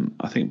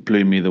I think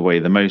blew me away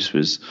the most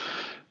was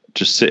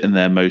just sitting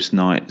there most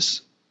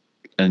nights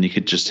and you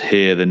could just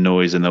hear the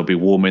noise, and they'll be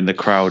warming the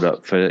crowd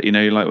up for,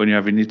 like when you're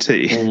having your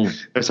tea.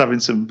 Just having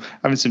some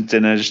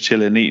dinner, just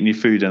chilling, eating your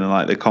food, and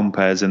like the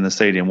compares in the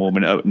stadium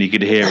warming it up, and you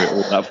could hear it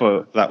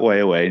all that way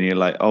away, and you're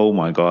like, oh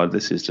my god,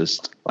 this is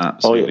just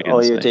absolutely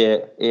insane.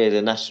 You hear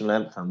the national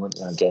anthem, wouldn't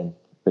you, again?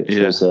 Which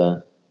was,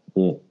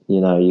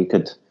 you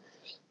could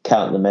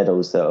count the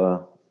medals that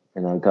were,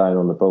 going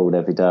on the board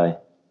every day.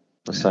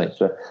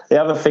 The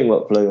other thing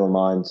what blew my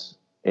mind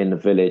in the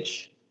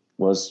village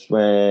was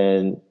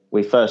when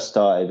we first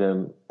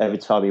started, every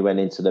time you went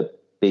into the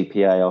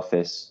BPA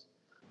office,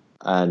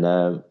 and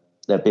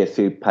there'd be a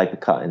few paper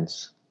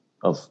cuttings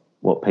of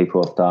what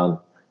people have done,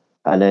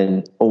 and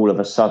then all of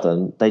a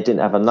sudden they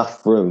didn't have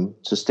enough room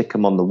to stick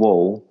them on the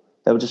wall.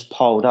 They were just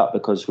piled up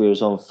because we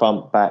was on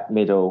front, back,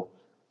 middle,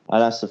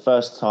 and that's the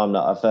first time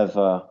that I've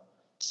ever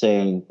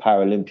seen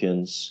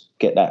Paralympians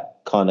get that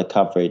kind of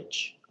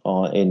coverage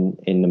in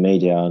the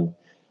media, and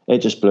it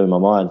just blew my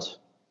mind.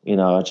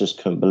 I just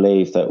couldn't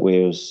believe that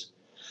we was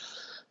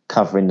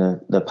covering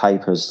the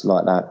papers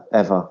like that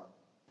ever.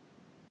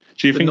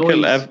 Do you think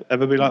it'll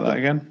ever be like that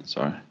again?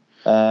 Sorry.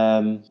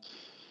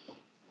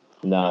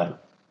 No,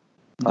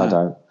 I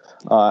don't.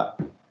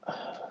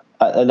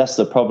 And that's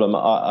the problem.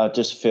 I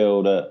just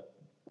feel that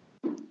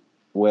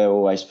we're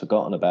always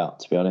forgotten about,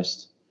 to be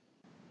honest.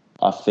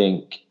 I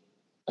think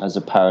as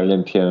a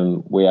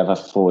Paralympian, we have a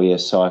 4-year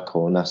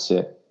cycle, and that's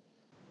it.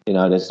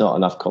 There's not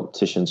enough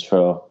competitions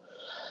for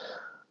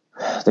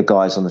the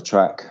guys on the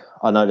track.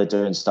 I know they're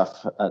doing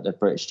stuff at the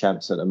British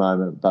Champs at the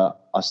moment, but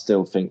I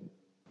still think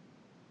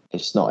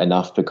it's not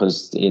enough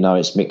because,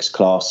 it's mixed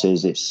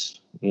classes. It's,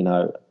 they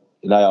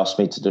asked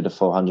me to do the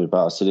 400,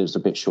 but I said it was a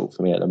bit short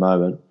for me at the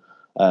moment.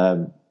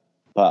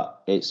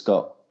 But it's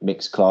got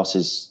mixed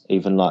classes,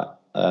 even like,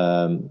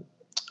 I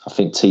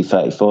think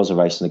T34s are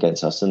racing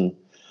against us. And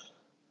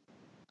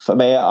for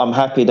me, I'm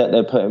happy that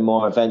they're putting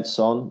more events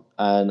on,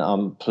 and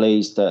I'm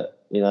pleased that,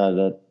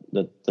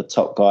 the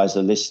top guys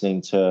are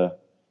listening to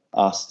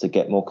us to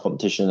get more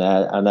competition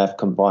and have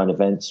combined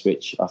events,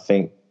 which I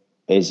think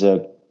is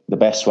the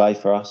best way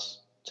for us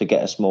to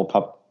get us more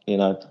in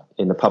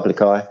the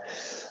public eye.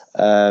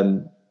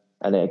 And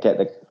it'll get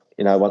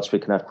once we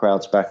can have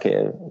crowds back,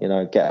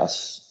 it get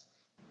us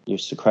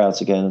used to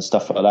crowds again and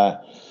stuff like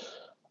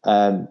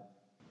that.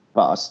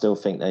 But I still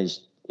think they,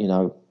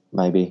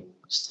 maybe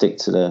stick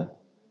to the.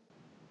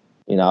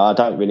 I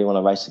don't really want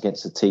to race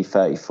against the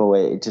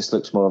T34. It just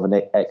looks more of an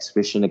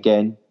exhibition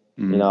again.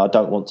 I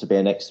don't want to be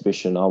an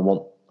exhibition. I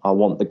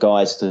want the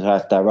guys to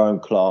have their own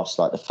class,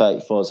 like the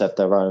 34s have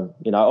their own.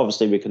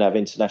 Obviously we can have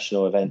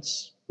international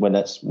events when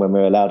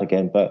we're allowed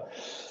again, but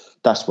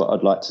that's what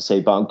I'd like to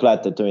see. But I'm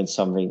glad they're doing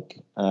something.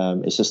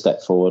 It's a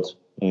step forward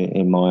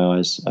in my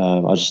eyes.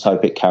 I just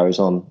hope it carries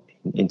on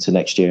into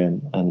next year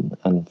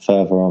and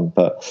further on.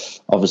 But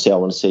obviously I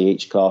want to see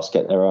each class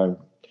get their own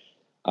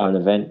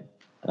event.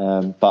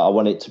 But I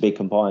want it to be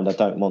combined. I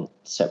don't want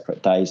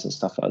separate days and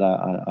stuff like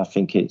that. I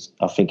think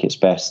it's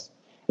best.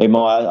 A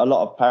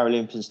lot of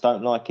Paralympians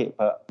don't like it,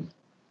 but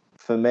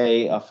for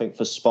me, I think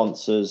for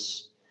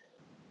sponsors,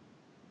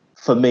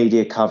 for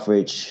media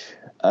coverage,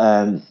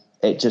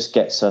 it just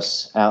gets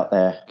us out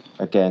there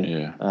again.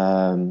 Yeah.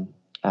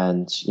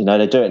 And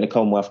they do it in the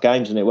Commonwealth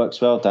Games, and it works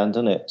well, Dan,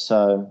 doesn't it?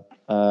 So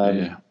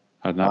had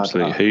an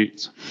absolute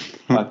hoot.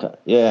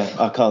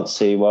 I can't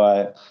see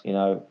why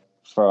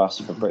for us,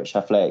 for British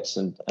Athletics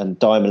and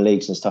Diamond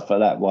Leagues and stuff like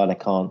that, why they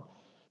can't,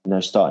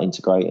 start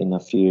integrating a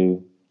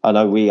few. I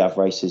know we have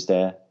races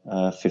there,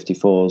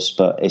 54s,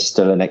 but it's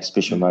still an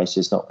exhibition race.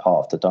 It's not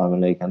part of the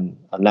Diamond League, and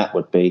that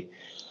would be,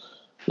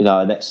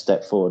 a next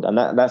step forward. And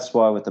that's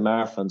why with the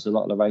marathons, a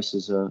lot of the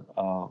races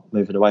are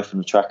moving away from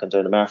the track and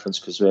doing the marathons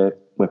because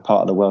we're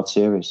part of the World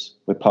Series.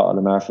 We're part of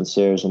the marathon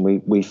series, and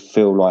we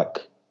feel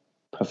like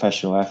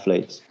professional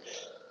athletes.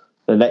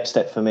 The next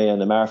step for me in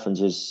the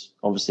marathons is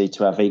obviously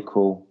to have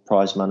equal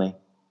prize money.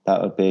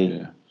 That would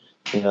be,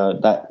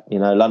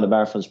 London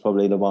Marathon's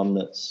probably the one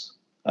that's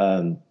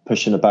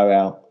pushing the boat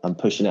out and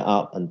pushing it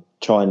up and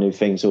trying new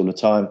things all the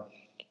time.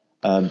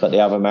 But the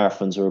other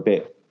marathons are a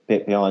bit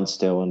behind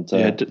still. And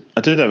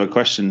I did have a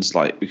question,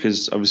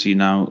 because obviously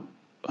now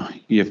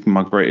you've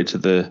migrated to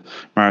the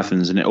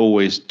marathons, and it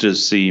always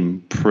does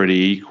seem pretty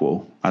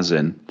equal, as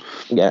in,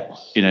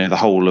 the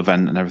whole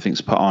event and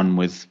everything's put on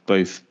with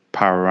both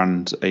para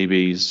and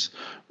ABs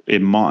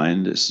in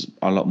mind. It's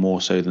a lot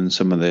more so than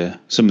some of the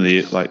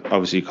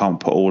obviously you can't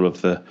put all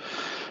of the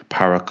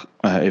para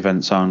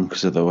events on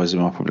because otherwise it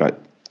might probably like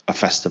a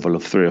festival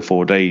of 3 or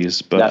 4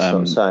 days. But that's what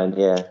I'm saying.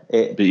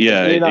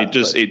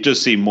 It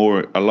does seem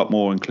a lot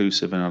more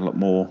inclusive and a lot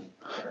more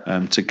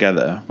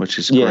together, which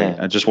is great.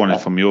 I just wanted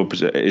from your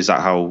perspective, is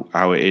that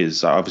how it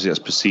is? Obviously that's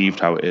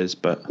perceived how it is,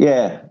 but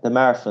the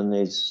marathon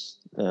is.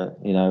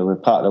 We're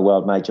part of the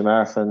World Major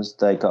Marathons.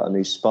 They got a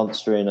new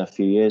sponsor in a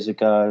few years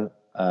ago.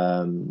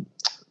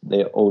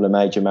 All the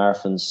major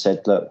marathons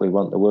said, look, we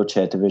want the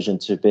wheelchair division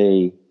to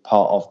be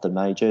part of the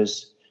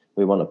majors.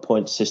 We want a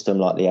point system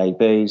like the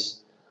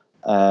ABs.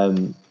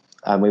 And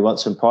we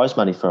want some prize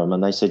money for them.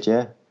 And they said,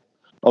 yeah.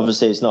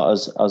 Obviously, it's not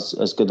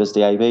as good as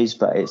the ABs,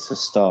 but it's a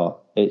start.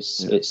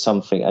 It's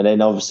something. And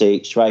then obviously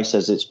each race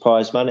has its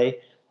prize money.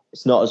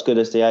 It's not as good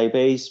as the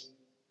ABs,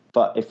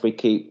 but if we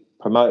keep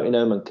promoting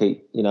them and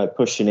keep,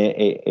 pushing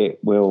it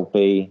will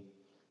be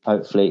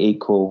hopefully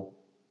equal.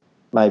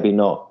 Maybe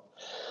not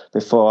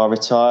before I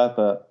retire,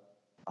 but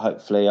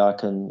hopefully I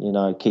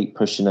can, keep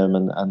pushing them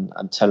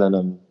and telling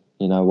them,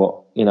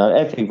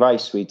 every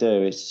race we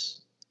do,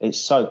 it's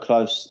so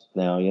close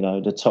now.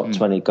 The top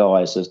 20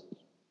 guys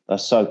are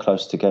so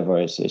close together.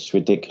 It's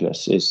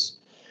ridiculous. It's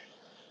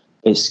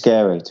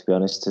scary, to be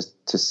honest,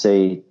 to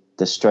see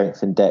the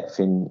strength and depth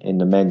in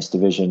the men's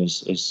division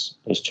is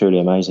truly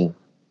amazing.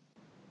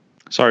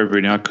 Sorry,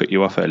 Bruno, I cut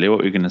you off earlier. What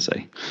were you going to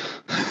say?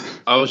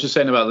 I was just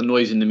saying about the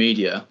noise in the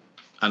media,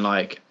 and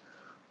like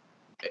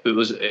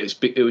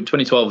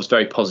 2012 was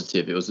very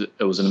positive. It was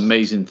an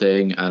amazing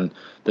thing, and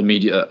the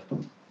media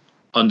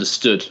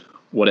understood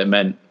what it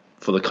meant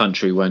for the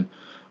country when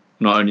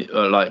not only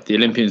like the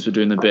Olympians were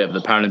doing the bit,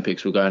 but the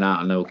Paralympics were going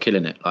out and they were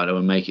killing it. Like they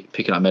were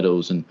picking up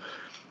medals and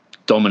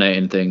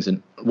dominating things.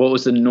 And what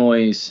was the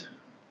noise?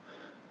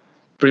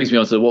 Brings me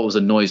on to what was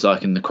the noise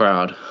like in the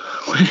crowd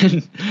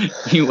when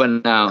you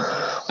went out.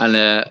 And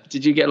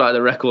did you get like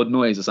the record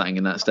noise or something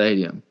in that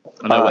stadium?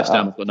 I know West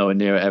Ham have got nowhere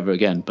near it ever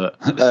again, but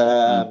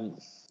I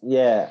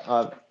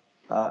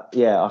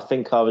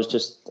think I was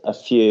just a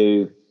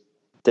few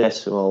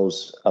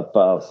decimals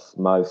above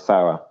Mo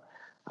Farah,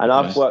 and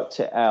I've worked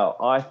it out.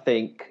 I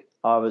think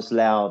I was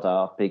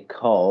louder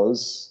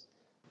because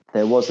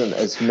there wasn't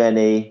as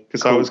many.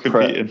 Because I was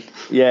competing.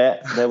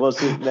 Yeah, there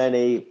wasn't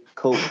many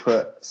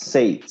corporate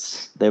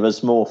seats. There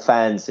was more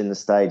fans in the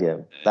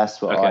stadium.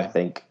 That's what I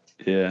think.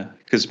 Yeah,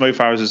 because Mo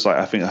Farah's is like,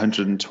 I think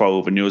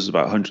 112 and yours is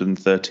about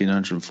 113,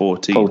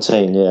 114.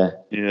 14, yeah.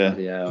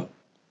 Yeah.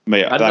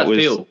 Mate, how did that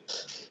feel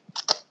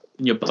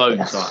in your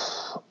bones?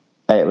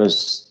 It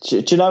was,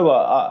 do you know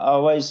what? I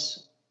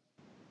always,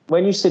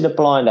 when you see the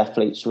blind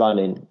athletes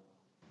running,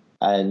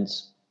 and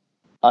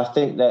I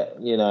think that,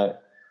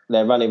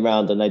 they're running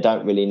around and they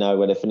don't really know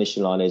where the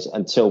finishing line is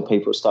until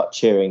people start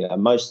cheering,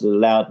 and most of the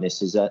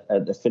loudness is at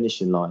the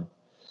finishing line.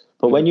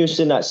 But when you was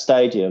in that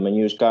stadium and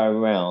you was going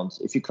around,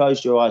 if you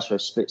closed your eyes for a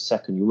split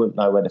second, you wouldn't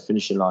know where the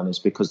finishing line is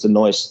because the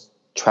noise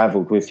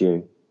travelled with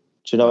you.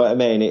 Do you know what I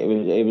mean?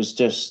 It was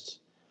just,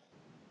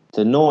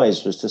 the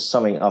noise was just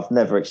something I've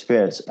never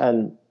experienced.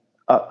 And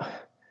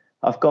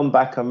I've gone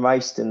back and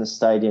raced in the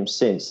stadium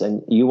since,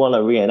 and you want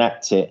to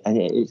reenact it, and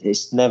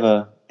it's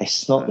not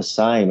the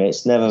same.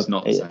 It's never. It's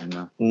not the same.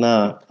 No.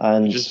 No,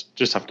 and you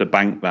just have to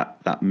bank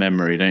that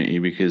memory, don't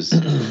you? Because,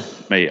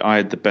 mate, I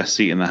had the best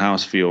seat in the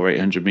house for your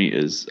 800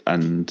 meters,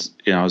 and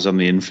I was on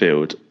the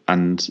infield,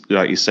 and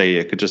like you say,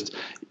 I could just.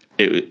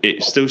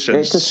 It still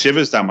sends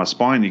shivers down my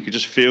spine. You could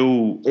just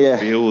feel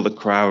the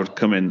crowd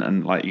coming,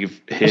 and like you hear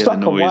the noise. It's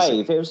like a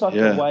wave. It was like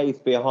a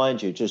wave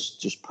behind you,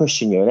 just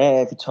pushing you. And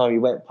every time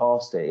you went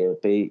past it, it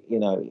would be,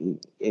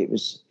 it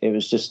was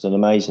just an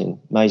amazing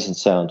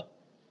sound.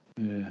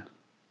 Yeah.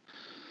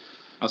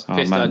 I was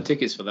pissed I had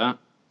tickets for that.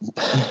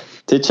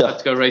 Did you? I had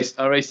to go race.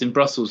 I raced in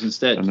Brussels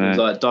instead. It was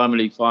like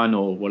Diamond League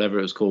final or whatever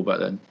it was called back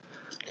then,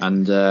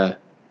 and I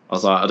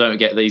was like, I don't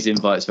get these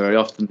invites very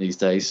often these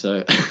days,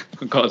 so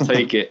I've got to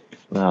take it.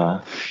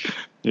 Yeah.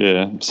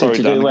 Sorry,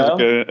 Dan. I have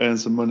to go earn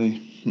some money.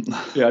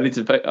 Yeah, I need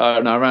to pay.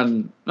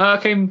 I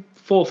came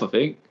fourth, I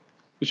think,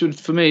 which would,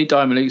 for me,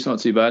 Diamond League's not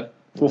too bad.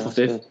 Fourth or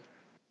fifth. Good.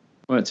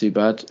 Weren't too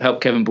bad.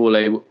 Helped Kevin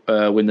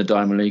Bourlet win the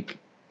Diamond League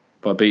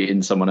by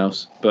beating someone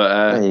else.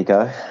 But there you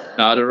go.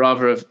 No, I'd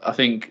rather have. I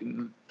think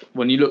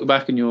when you look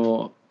back in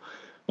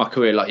my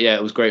career, like,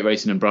 it was great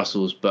racing in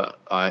Brussels, but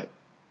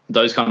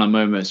those kind of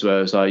moments where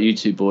it was like you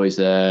two boys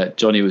there,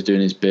 Johnny was doing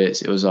his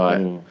bits. It was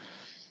like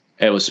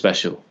it was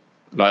special.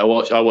 Like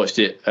I watched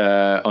it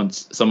on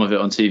some of it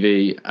on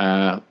TV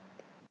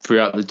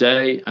throughout the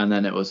day, and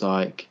then it was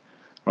like,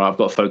 right, I've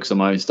got to focus on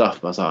my own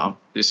stuff. But I was like,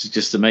 this is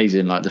just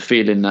amazing. Like the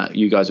feeling that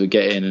you guys were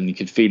getting, and you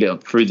could feel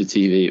it through the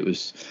TV.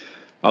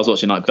 I was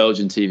watching like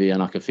Belgian TV,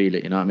 and I could feel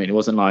it. You know what I mean? It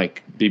wasn't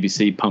like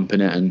BBC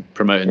pumping it and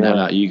promoting that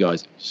out. You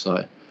guys, just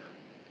like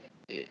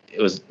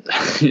it was.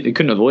 You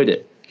couldn't avoid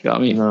it. You know what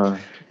I mean? No,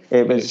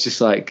 it was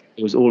just like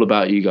it was all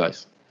about you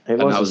guys, and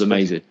that was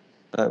amazing.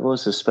 It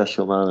was a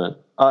special moment.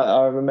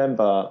 I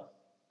remember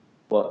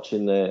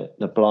watching the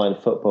blind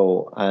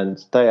football,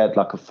 and they had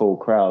like a full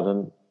crowd,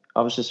 and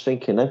I was just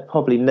thinking they've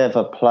probably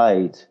never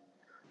played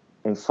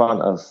in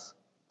front of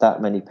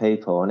that many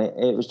people, and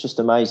it was just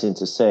amazing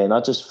to see. And I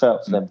just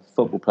felt for them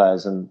football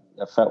players, and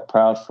I felt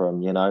proud for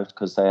them,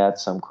 because they had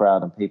some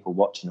crowd and people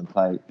watching them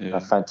play a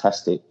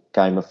fantastic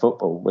game of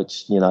football,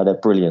 which, they're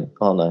brilliant,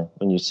 aren't they,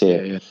 when you see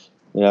it?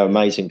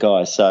 Amazing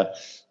guys. So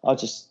I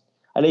just...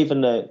 And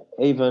even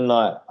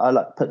like I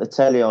like put the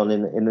telly on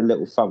in the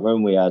little front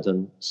room we had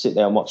and sit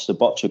there and watch the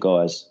boccia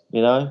guys,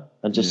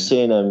 and just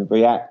seeing them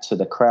react to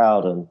the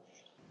crowd, and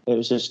it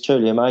was just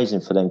truly amazing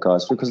for them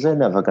guys, because they're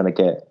never going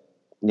to get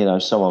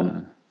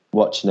someone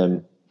watching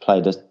them play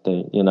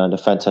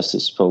the fantastic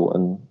sport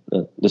and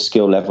the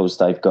skill levels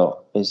they've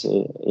got.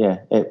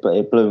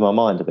 It blew my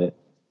mind a bit.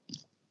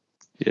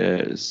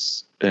 Yeah,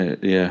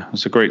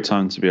 it's a great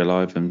time to be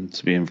alive and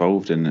to be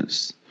involved in.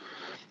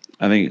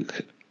 I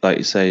think, like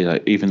you say,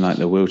 like even like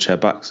the wheelchair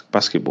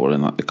basketball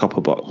and like the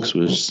Copper Box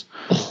was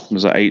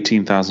like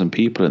 18,000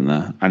 people in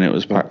there, and it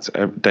was packed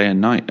every day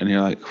and night. And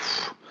you're like,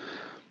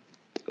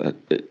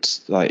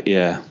 it's like,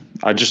 yeah.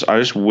 I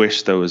just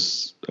wish there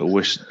was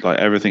like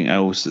everything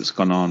else that's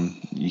gone on,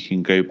 you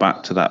can go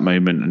back to that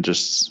moment and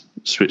just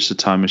switch the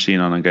time machine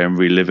on and go and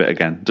relive it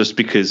again. Just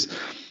because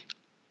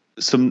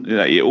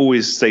it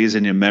always stays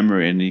in your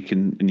memory and you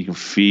can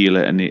feel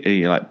it, and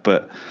you're like,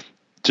 but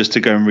just to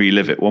go and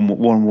relive it one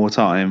more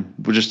time,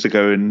 but just to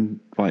go and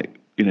like,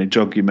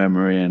 jog your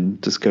memory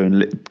and just go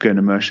and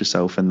immerse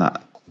yourself in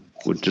that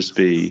would just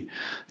be,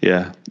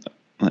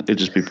 it'd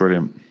just be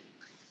brilliant.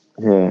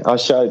 Yeah, I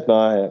showed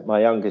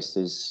my youngest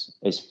is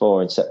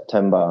 4 in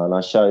September, and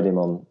I showed him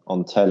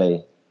on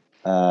telly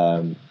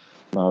my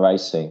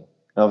racing.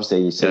 And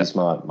obviously, he sees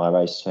my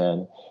race chair.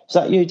 And, is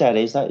that you,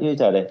 Daddy? Is that you,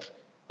 Daddy?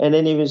 And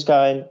then he was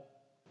going,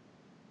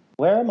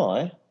 "Where am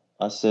I?"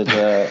 I said,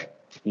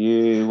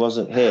 "You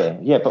wasn't here."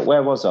 "Yeah, but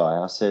where was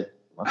I?" I said,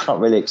 "I can't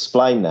really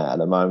explain that at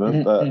the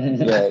moment, but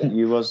yeah,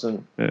 you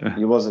wasn't here."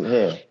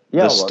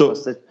 Yeah,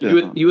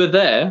 you were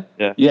there.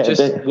 Yeah, you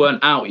just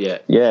weren't out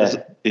yet. Yeah.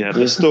 Yeah,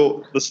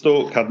 the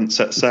stork hadn't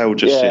set sail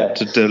just yet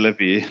to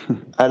deliver you.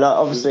 And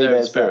obviously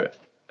there's that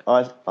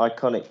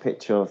iconic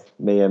picture of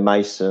me and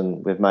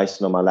Mason, with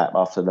Mason on my lap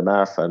after the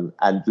marathon,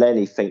 and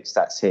Lenny thinks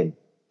that's him.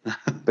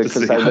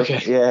 Because they look,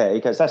 he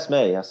goes, "That's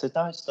me." I said,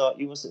 "No, it's not.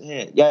 You wasn't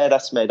here." "Yeah,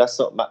 that's me. That's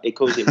not." He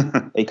calls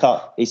him.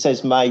 He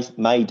says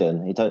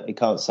Maiden. He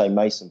can't say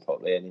Mason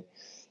properly, and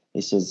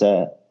he says,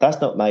 "That's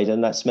not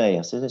Maiden. That's me."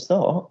 I said, "It's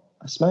not.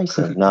 That's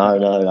Mason." No.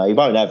 He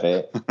won't have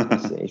it.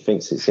 He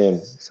thinks it's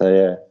him. So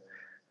yeah.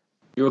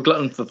 You're a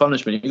glutton for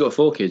punishment. You've got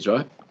 4 kids,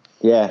 right?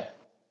 Yeah.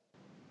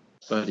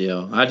 Bloody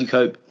hell. How do you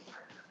cope?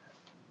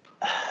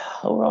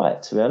 All right,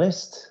 to be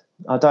honest.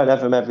 I don't have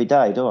them every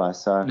day, do I?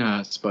 So. No,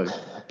 I suppose.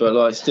 But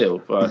like, still,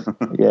 right?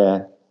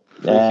 Yeah.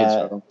 3 kids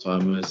for a long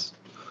time was.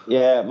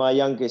 Yeah, my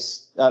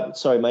eldest, I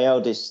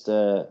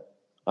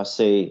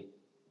see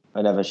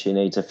whenever she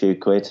needs a few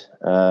quid.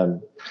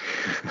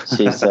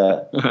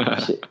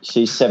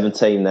 She's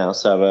 17 now,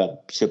 so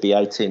she'll be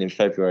 18 in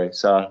February.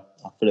 So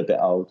I feel a bit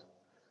old.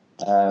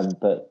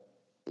 But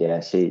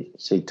yeah, she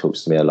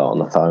talks to me a lot on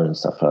the phone and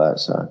stuff like that.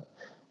 So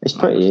it's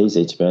pretty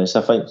easy, to be honest.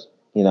 I think,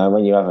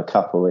 when you have a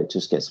couple, it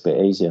just gets a bit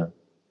easier.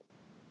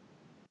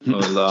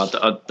 Well,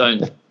 I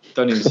don't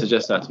even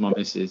suggest that to my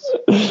missus.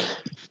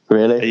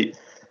 Really?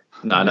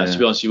 No. To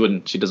be honest, she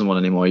wouldn't. She doesn't want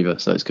any more either,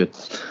 so it's good.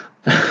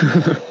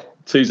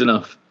 2's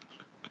enough.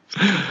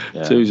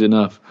 Yeah. 2's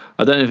enough.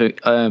 I don't know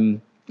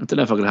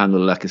if I can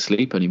handle a lack of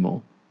sleep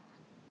anymore.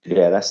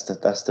 Yeah, that's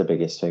the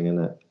biggest thing,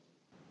 isn't it?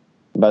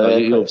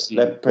 But you obviously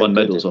won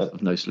medals off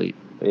of no sleep.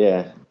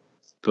 Yeah.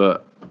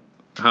 But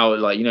how,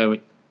 I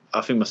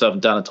think myself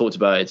and Dan have talked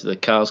about it till the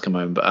cows come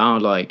home, but how,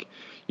 when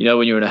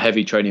you're in a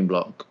heavy training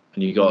block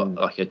and you got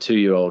like a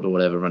 2-year-old or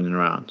whatever running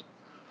around,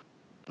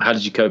 how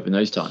did you cope in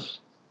those times?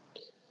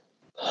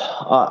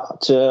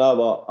 To know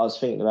what, I was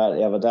thinking about it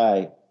the other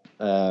day,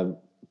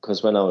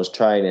 because when I was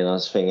training, I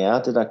was thinking, how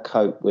did I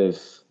cope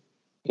with,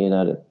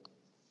 with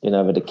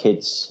the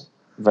kids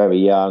very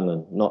young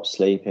and not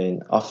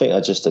sleeping? I think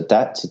I just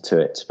adapted to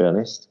it, to be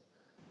honest.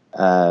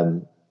 I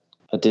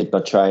did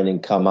my training,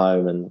 come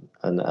home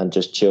and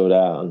just chilled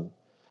out, and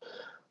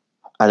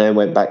then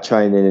went back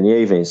training in the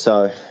evening.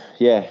 So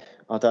yeah,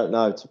 I don't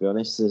know, to be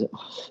honest. It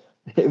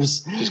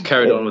was just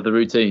carried on with the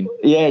routine.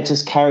 Yeah,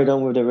 just carried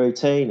on with the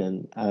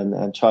routine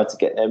and tried to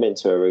get them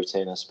into a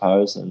routine, I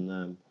suppose.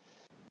 And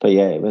but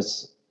yeah,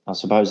 I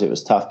suppose it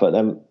was tough. But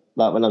then,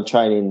 like when I'm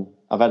training,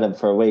 I've had them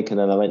for a week, and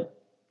then I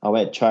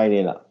went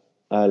training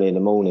early in the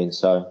morning,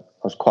 so I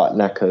was quite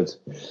knackered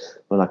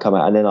when I come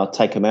out, and then I'd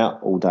take them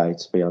out all day,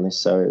 to be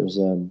honest. So it was,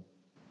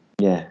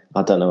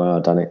 I don't know how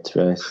I've done it, to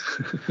be honest.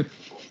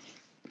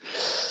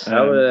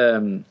 How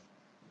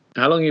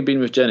long have you been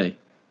with Jenny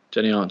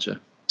Archer?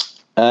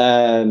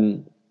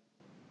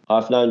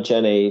 I've known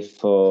Jenny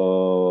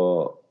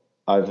for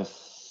over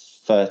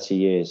 30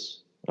 years,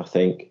 I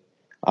think.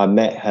 I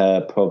met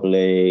her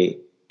probably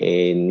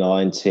in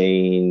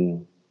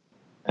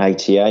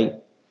 1988,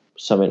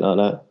 something like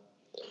that.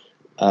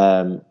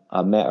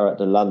 I met her at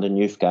the London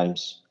Youth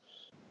Games.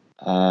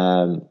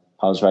 I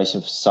was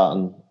racing for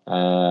Sutton.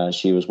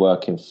 She was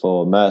working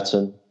for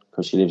Merton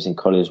because she lives in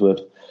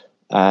Colliers-Wood.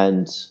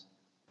 And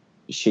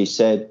she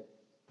said,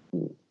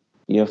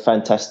 "You're a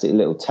fantastic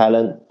little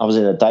talent." I was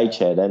in a day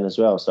chair then as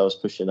well, so I was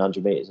pushing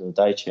 100 metres in a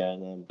day chair.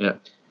 And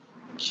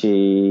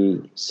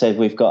she said,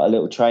 "We've got a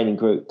little training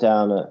group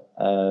down at,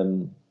 I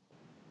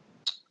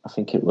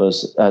think it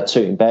was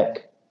Tooting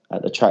Bec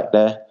at the track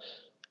there."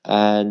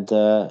 And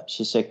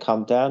she said,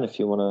 "Come down if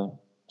you want to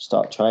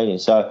start training."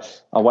 So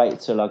I waited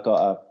till I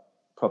got a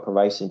proper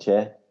racing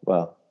chair.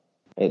 Well,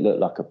 it looked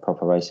like a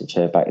proper racing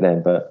chair back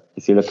then, but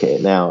if you look at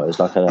it now, it was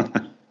like a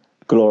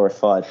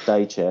glorified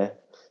day chair.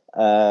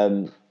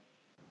 And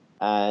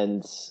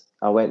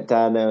I went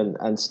down there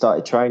and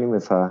started training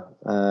with her,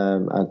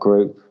 a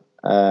group.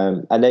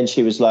 And then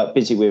she was like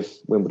busy with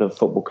Wimbledon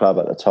Football Club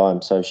at the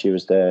time, so she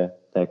was their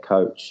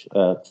coach,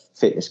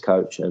 fitness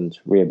coach and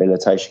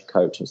rehabilitation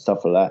coach and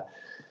stuff like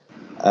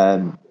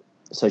that.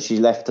 So she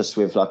left us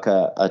with like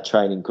a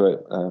training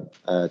group,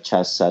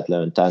 Chaz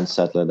Sadler and Dan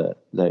Sadler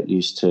that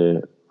used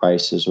to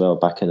race as well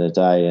back in the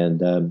day,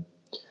 and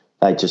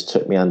they just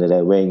took me under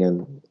their wing,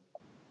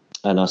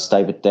 and I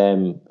stayed with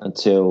them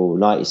until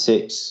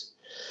 '96,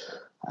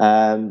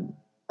 and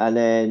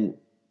then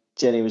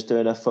Jenny was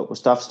doing her football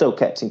stuff. Still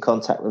kept in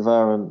contact with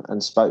her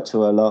and spoke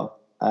to her a lot.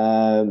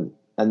 And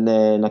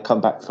then I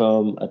come back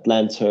from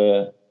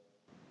Atlanta,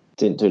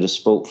 didn't do the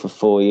sport for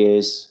 4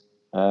 years.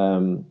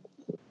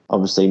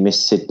 Obviously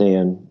missed Sydney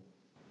and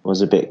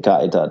was a bit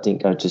gutted that I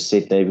didn't go to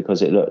Sydney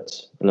because it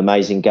looked an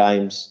amazing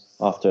games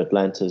after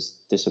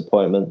Atlanta's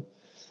disappointment.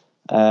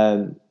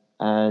 And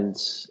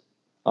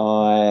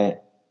I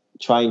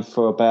trained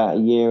for about a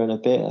year and a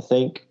bit, I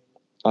think.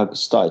 I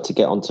started to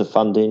get onto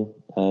funding,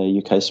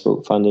 UK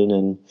sport funding,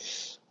 and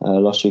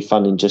lottery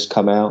funding just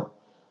come out.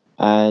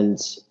 And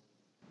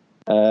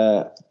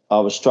I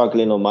was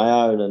struggling on my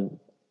own, and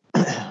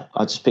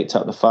I just picked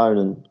up the phone,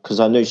 and because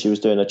I knew she was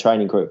doing a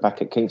training group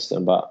back at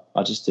Kingston, but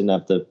I just didn't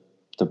have the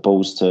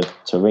balls to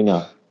ring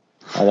her.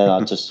 And then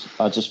I just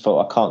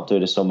thought, I can't do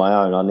this on my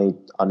own.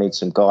 I need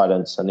some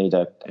guidance. I need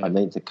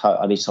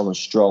someone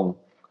strong,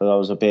 because I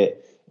was a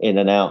bit in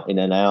and out,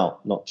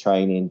 not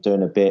training,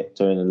 doing a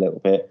little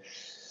bit.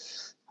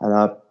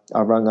 And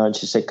I rang her and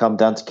she said, come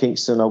down to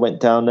Kingston. I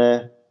went down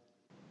there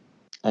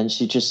and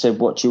she just said,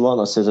 what do you want?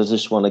 I said, I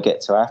just want to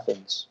get to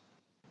Athens.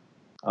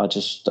 I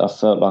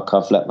felt like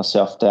I've let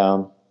myself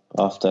down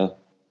after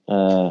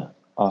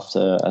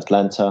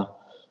Atlanta.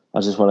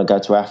 I just want to go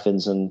to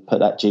Athens and put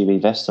that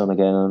GB vest on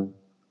again. And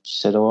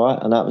she said, all right.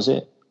 And that was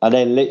it. And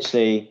then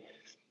literally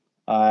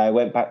I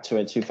went back to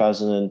her in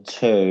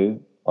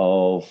 2002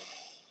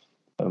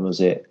 when was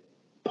it?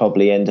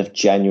 Probably end of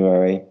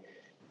January.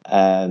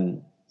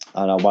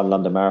 And I won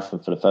London Marathon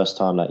for the first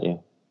time that year.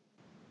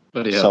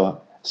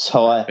 So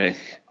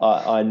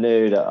I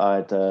knew that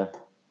I'd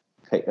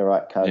picked the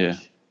right coach. Yeah.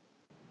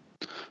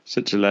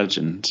 Such a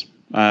legend.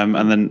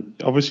 And then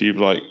obviously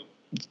you've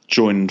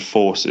joined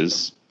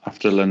forces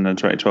after London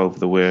 2012 with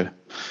the Weir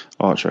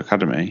Archer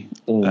Academy.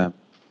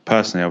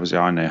 Personally, obviously,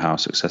 I know how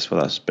successful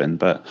that's been.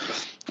 But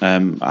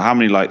how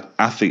many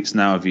athletes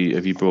now have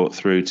you brought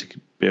through to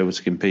be able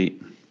to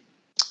compete?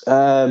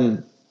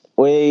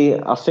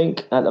 I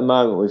think at the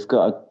moment we've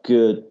got a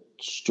good,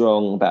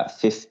 strong, about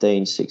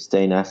 15,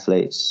 16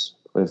 athletes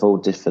with all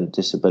different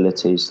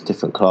disabilities,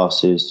 different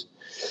classes.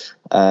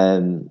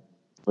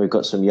 We've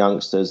got some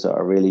youngsters that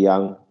are really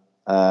young,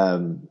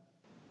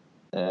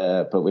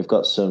 but we've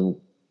got some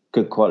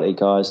good quality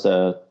guys that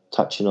are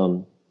touching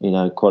on,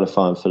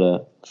 qualifying for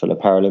the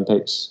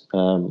Paralympics.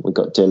 We've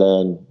got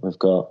Dylan, we've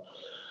got,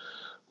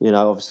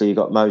 obviously you've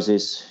got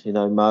Moses,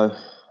 Mo.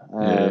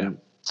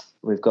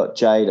 We've got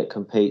Jay that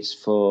competes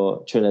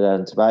for Trinidad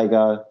and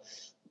Tobago.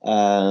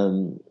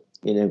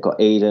 We've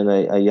got Eden,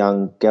 a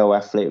young girl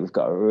athlete. We've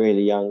got a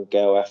really young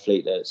girl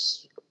athlete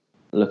that's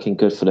looking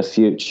good for the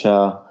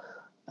future.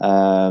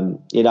 And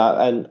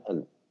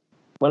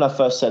when I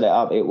first set it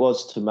up, it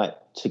was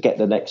to get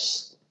the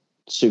next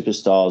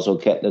superstars or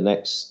get the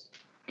next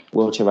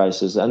wheelchair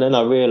racers. And then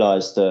I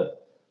realised that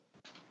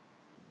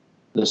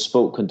the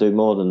sport can do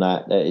more than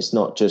that. That it's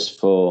not just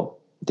for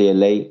the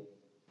elite.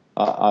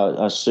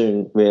 I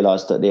soon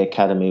realised that the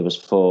academy was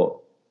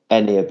for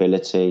any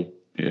ability,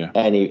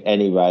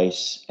 any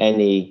race,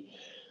 any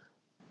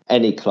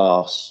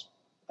class,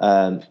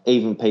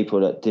 even people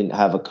that didn't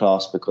have a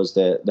class because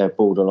they're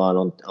borderline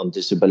on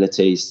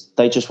disabilities.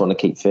 They just want to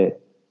keep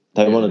fit.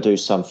 They want to do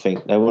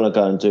something. They want to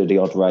go and do the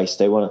odd race.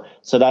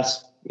 So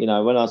that's,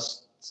 when I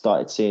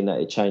started seeing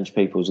that it changed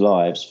people's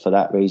lives for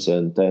that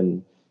reason,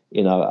 then,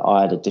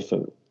 I had a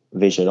different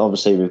vision.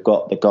 Obviously, we've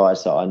got the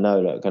guys that I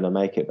know that are going to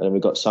make it, but then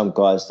we've got some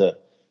guys that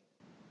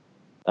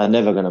are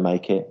never going to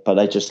make it, but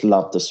they just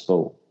love the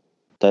sport.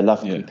 They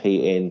love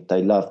competing.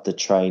 They love the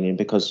training,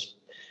 because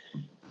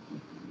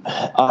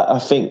I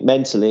think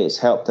mentally it's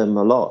helped them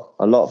a lot.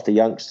 A lot of the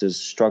youngsters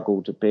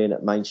struggled being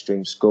at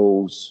mainstream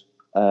schools,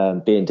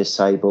 being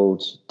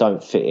disabled,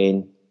 don't fit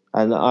in.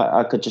 And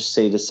I could just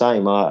see the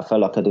same. I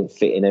felt like I didn't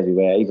fit in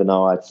everywhere, even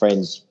though I had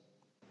friends,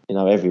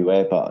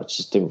 everywhere, but I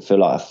just didn't feel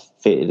like I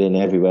fitted in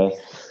anywhere.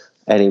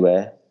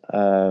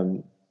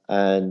 And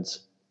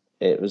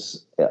it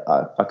was,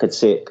 I could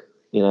see it,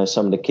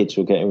 some of the kids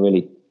were getting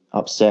really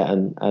upset,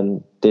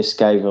 and this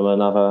gave them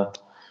another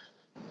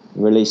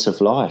release of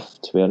life,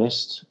 to be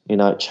honest.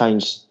 It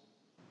changed.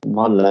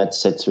 One lad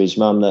said to his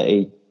mum that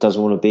he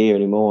doesn't want to be here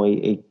anymore.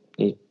 He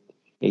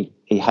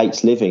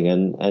hates living,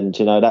 and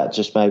that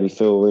just made me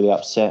feel really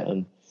upset.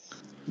 And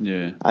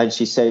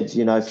she said,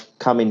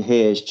 coming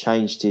here has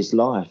changed his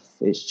life.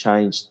 It's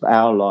changed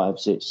our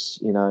lives. It's,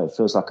 it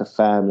feels like a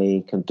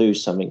family can do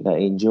something that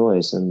he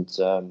enjoys, and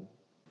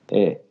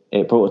it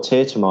brought a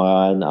tear to my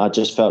eye. And I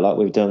just felt like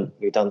we've done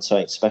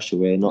something special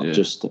here,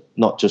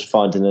 not just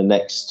finding the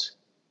next.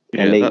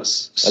 Elite,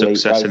 that's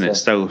success in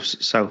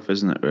itself,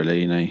 isn't it?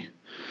 Really,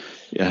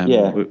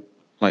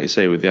 like you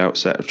say, with the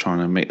outset of trying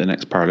to make the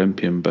next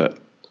Paralympian, but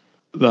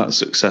that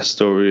success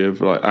story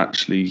of like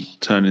actually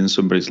turning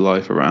somebody's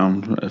life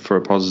around for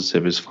a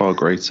positive is far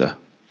greater.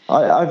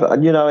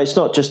 It's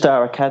not just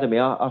our academy.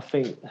 I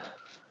think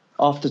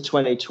after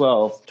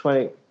 2012,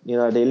 the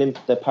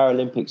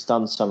Paralympics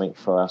done something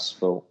for our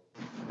sport.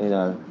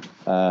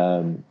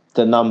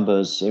 The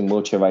numbers in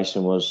wheelchair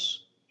racing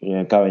was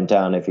going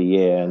down every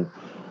year, and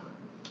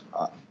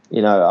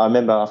I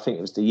remember, I think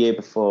it was the year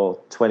before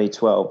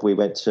 2012, we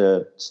went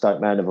to Stoke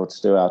Mandeville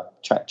to do our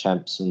track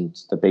champs and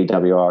the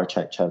BWR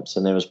track champs,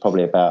 and there was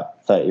probably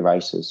about 30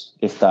 races,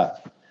 if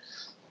that.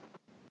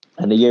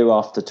 And the year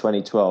after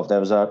 2012,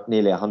 there was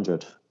nearly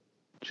 100.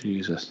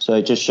 Jesus. So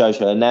it just shows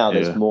you, and now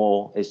there's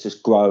more. It's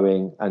just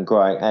growing and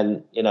growing,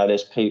 and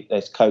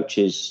there's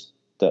coaches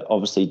that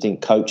obviously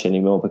didn't coach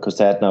anymore because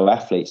they had no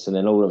athletes, and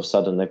then all of a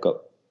sudden they've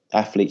got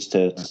athletes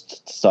to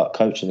start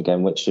coaching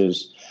again, which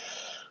was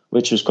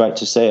great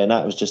to see. And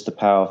that was just the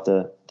power of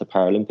the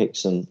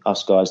Paralympics and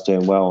us guys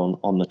doing well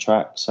on the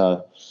track.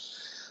 So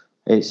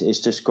it's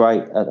just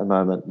great at the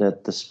moment.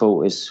 The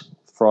sport is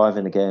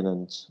thriving again,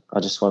 and I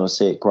just want to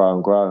see it grow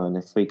and grow. And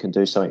if we can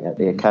do something at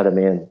the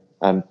academy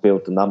and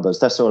build the numbers,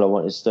 that's all I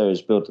wanted to do,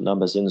 is build the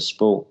numbers in the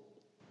sport.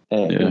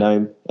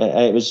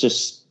 It was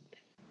just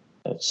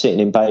sitting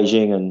in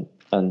Beijing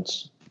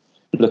and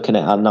looking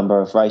at our number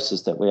of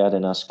races that we had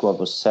in our squad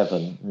was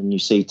 7, and you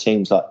see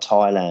teams like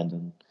Thailand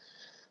and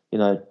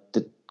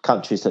the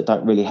countries that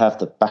don't really have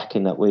the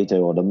backing that we do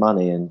or the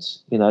money, and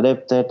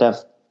they'd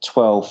have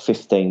 12,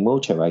 15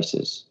 wheelchair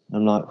races.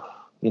 I'm like,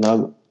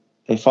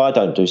 if I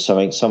don't do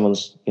something,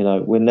 someone's,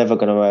 we're never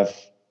going to have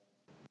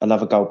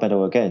another gold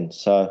medal again.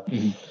 So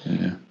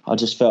I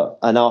just felt,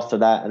 and after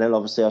that, and then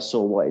obviously I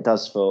saw what it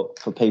does for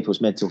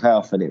people's mental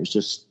health, and it was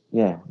just,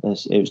 it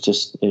was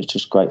just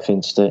a great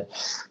thing to do.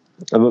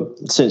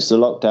 And since the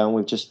lockdown,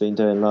 we've just been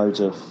doing loads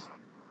of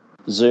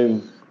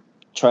Zoom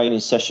training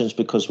sessions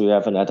because we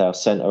haven't had our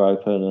centre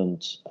open,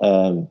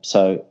 and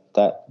so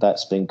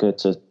that's been good.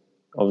 To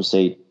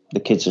obviously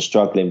the kids are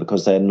struggling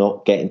because they're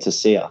not getting to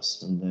see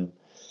us, and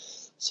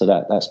so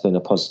that's been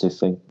a positive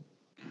thing.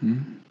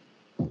 And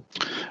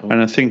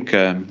I think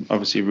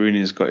obviously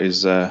Rooney's got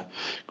his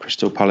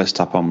Crystal Palace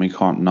tap on. We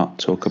can't not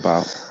talk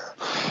about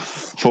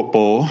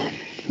football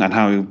and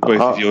how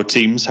both of your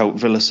teams helped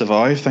Villa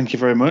survive. Thank you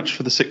very much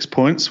for the 6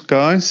 points,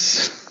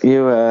 guys.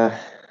 You're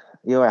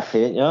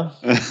happy, aren't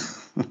you?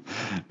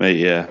 Mate,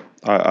 yeah.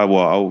 I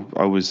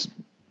was,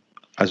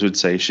 as would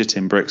say,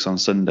 shitting bricks on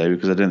Sunday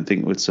because I didn't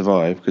think we'd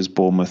survive because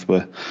Bournemouth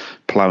were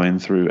ploughing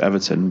through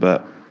Everton,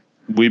 but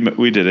we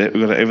did it. We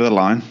got it over the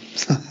line.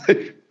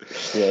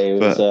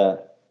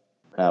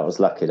 That was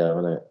lucky though,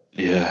 wasn't it?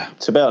 Yeah.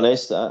 To be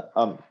honest,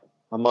 I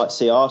might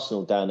see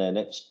Arsenal down there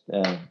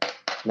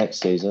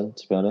next season.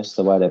 To be honest,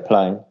 the way they're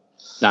playing.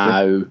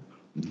 No.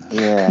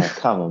 Yeah,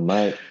 come on,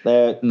 mate.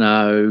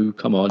 No,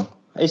 come on.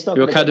 It's not.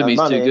 Your academy's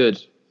too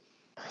good.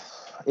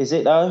 Is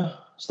it though?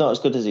 It's not as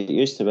good as it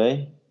used to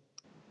be.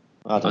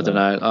 I don't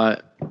know.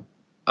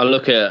 I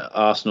look at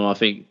Arsenal. I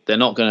think they're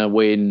not going to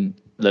win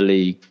the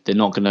league. They're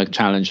not going to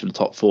challenge for the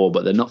top 4,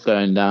 but they're not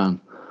going down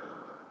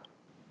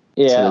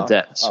to the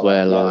depths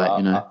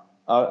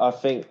I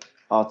think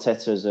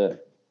Arteta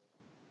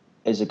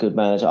is a good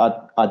manager.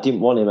 I didn't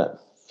want him at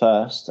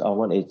first. I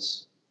wanted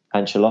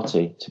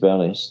Ancelotti, to be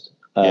honest.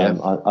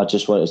 I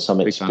just wanted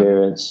some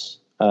experience.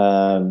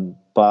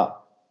 But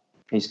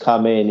he's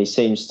come in. He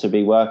seems to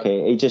be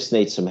working. He just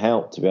needs some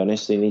help, to be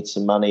honest. He needs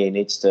some money. He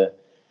needs to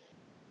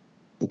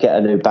get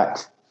a new back.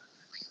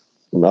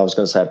 I was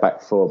going to say a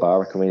back 4, but I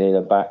reckon we need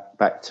a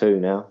back 2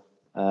 now.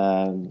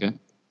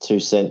 2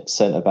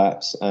 centre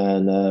backs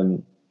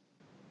and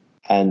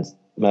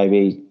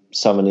maybe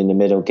someone in the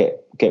middle.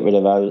 Get rid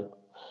of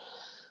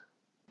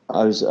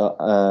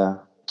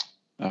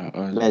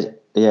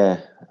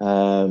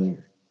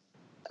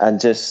and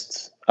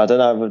just, I don't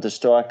know, with the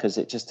strikers,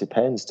 it just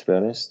depends, to be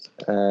honest.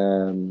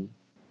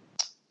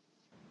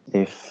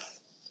 If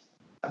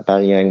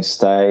Aubameyang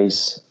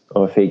stays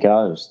or if he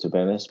goes, to be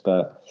honest.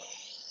 But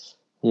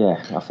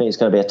yeah, I think it's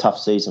going to be a tough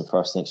season for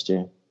us next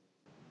year.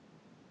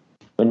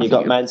 When you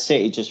got Man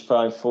City just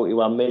throwing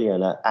 41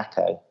 million at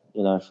Ake,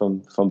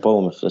 from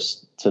Bournemouth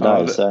just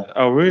today.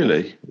 Oh,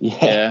 really?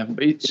 Yeah,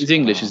 but he's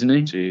English, isn't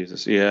he?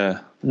 Jesus, yeah.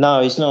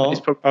 No, he's not.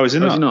 Is he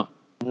not?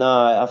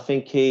 No, I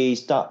think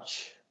he's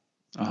Dutch.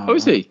 Oh,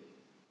 is he?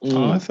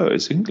 Oh, I thought it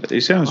was English.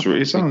 He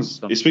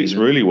speaks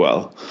really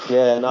well.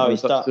 Yeah, no,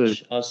 he's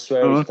Dutch. I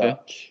swear he's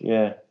Dutch.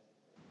 Yeah.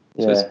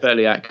 So it's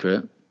fairly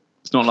accurate.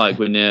 It's not like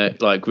we're near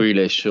like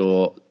Grealish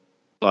or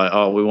like,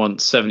 we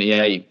want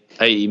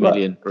 80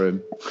 million for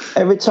him.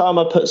 Every time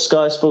I put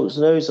Sky Sports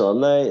News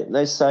on,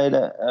 they say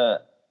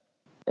that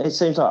it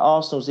seems like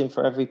Arsenal's in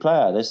for every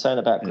player. They're saying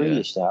about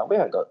Grealish now. We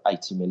haven't got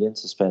 80 million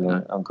to spend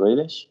on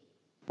Grealish.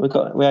 We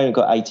only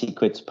got 80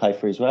 quid to pay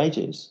for his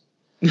wages.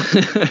 Do you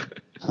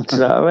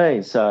know what I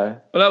mean? So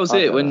that was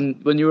it.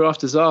 When you were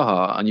after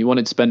Zaha and you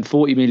wanted to spend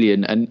 40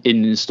 million in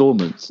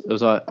instalments, it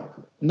was like,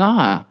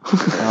 nah.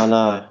 I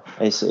know.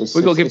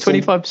 We've got to give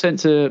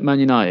 25% to Man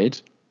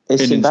United in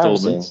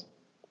instalments.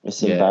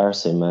 It's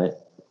embarrassing, mate.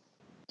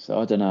 So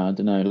I don't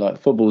know.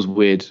 Like, football's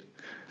weird.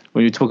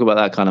 When you talk about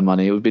that kind of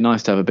money, it would be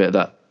nice to have a bit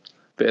of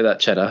that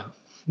cheddar.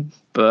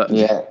 But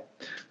yeah,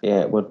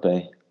 it would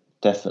be,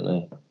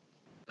 definitely.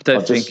 I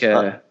don't think.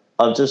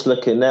 I'm just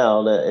looking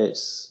now that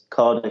it's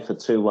Cardiff for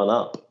 2-1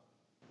 up.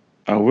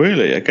 Oh,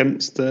 really?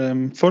 Against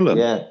Fulham?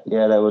 Yeah, they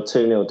were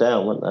 2-0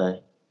 down, weren't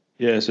they?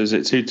 Yeah, so is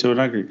it 2-2 in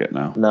aggregate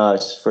now? No,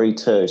 it's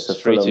 3-2. So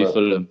 3-2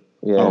 Fulham.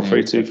 Yeah. Oh,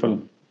 3-2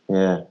 Fulham.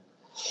 Yeah.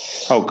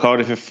 Oh,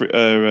 Cardiff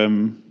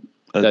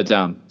they're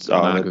down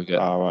on aggregate.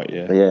 Oh, right,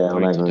 yeah. Yeah,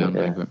 on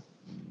aggregate. Yeah.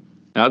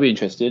 That'd be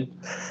interesting.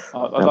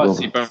 I'd like to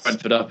see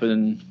Brentford up,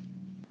 and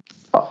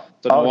I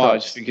don't know why. I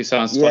just think it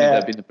sounds funny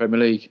they'd be in the Premier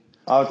League.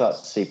 I would like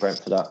to see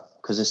Brentford up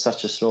because it's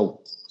such a small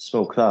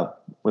club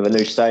with a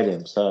new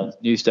stadium. So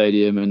new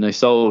stadium, and they've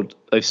sold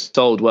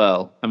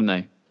well, haven't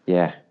they?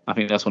 Yeah. I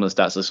think that's one of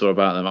the stats I saw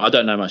about them. I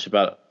don't know much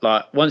about it.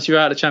 Like, once you're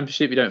out of the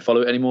Championship, you don't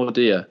follow it anymore,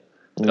 do you?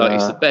 Like,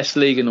 it's the best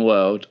league in the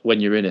world when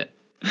you're in it.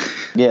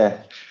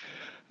 Yeah.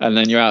 And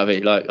then you're out of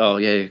it. Like, oh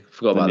yeah,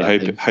 forgot about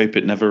that. Hope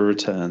it never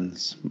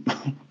returns.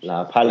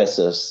 No, Palace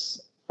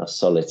is a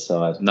solid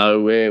side.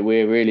 No, we're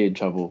really in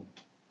trouble.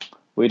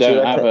 We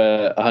don't have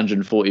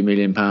 140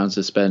 million pounds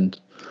to spend.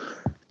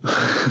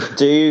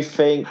 Do you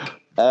think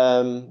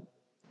Sean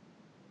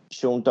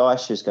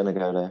Dyche is going to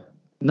go there?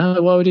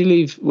 No, why would he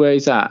leave where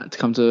he's at to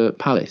come to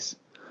Palace?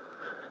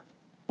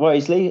 Well,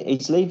 he's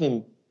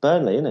leaving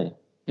Burnley, isn't he?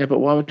 Yeah, but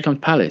why would he come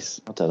to Palace?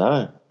 I don't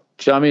know.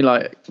 Do you know what I mean?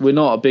 Like, we're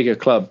not a bigger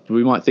club.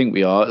 We might think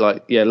we are.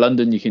 Like, yeah,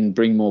 London, you can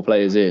bring more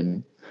players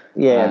in.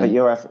 Yeah, but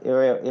he'll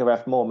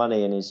have more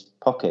money in his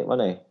pocket,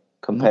 won't he?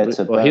 Compared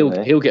to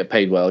Burnley. He'll get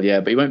paid well,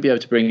 yeah, but he won't be able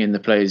to bring in the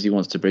players he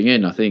wants to bring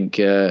in. I think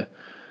we're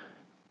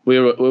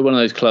one of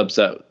those clubs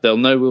that they'll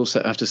know we'll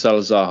have to sell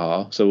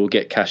Zaha, so we'll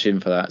get cash in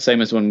for that.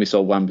 Same as when we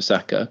sold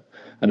Wan-Bissaka.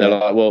 And they're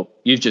like, well,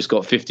 you've just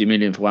got 50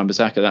 million for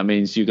Wan-Bissaka. That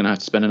means you're going to have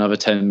to spend another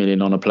 10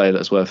 million on a player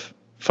that's worth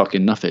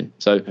fucking nothing.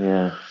 So,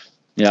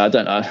 yeah, I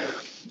don't know.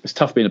 It's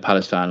tough being a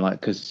Palace fan, like,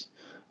 because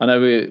I know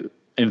we're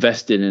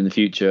investing in the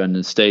future and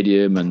the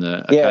stadium and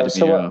the academy. Yeah,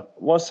 so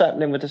what's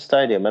happening with the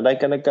stadium? Are they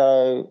going to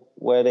go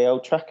where the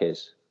old track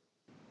is?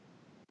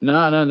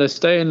 No, they're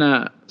staying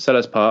at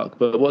Selhurst Park.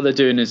 But what they're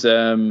doing is,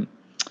 so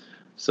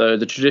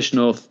the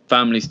traditional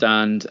family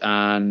stand,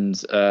 and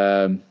it's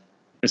the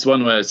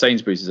one where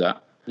Sainsbury's is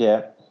at.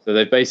 Yeah. So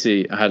they've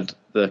basically had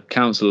the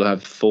council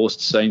have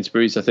forced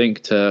Sainsbury's, I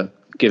think, to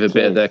give a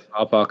bit of their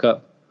car park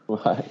up.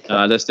 Right.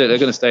 They're going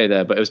to stay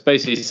there, but it was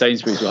basically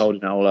Sainsbury's were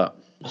holding it all up.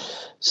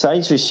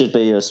 Sainsbury's should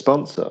be a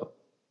sponsor.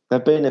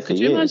 They've been there for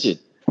years.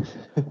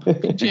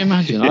 Could you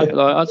imagine? I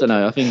don't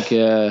know. I think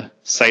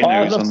St.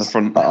 Louis on the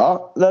front.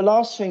 The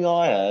last thing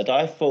I heard,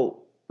 I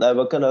thought they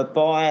were going to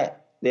buy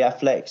the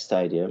Athletic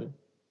Stadium.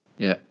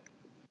 Yeah.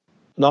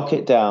 Knock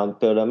it down,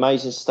 build an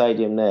amazing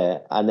stadium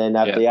there, and then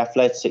have the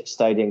Athletic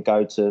Stadium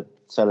go to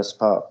Selhurst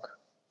Park.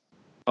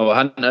 Oh, I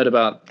hadn't heard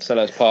about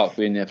Selhurst Park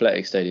being the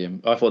Athletic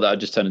Stadium. I thought that would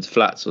just turn into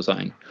flats or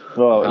something.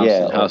 Well,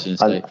 house and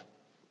estate.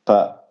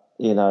 But,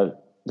 you know,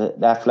 the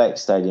Athletic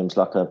Stadium's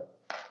like a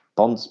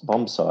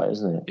bomb site,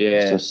 isn't it? Yeah.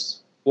 It's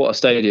just... What a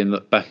stadium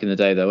back in the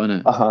day, though, wasn't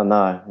it? Oh,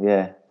 no,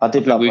 yeah.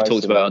 We've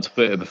talked about it on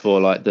Twitter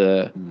before, like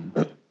the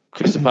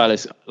Crystal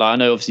Palace. Like, I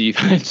know, obviously, you've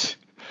had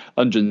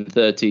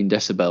 113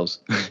 decibels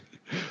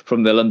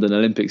from the London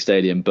Olympic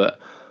Stadium, but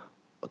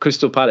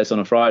Crystal Palace on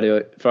a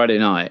Friday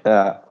night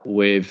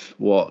with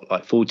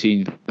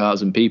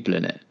 14,000 people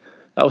in it.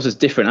 That was a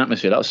different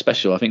atmosphere. That was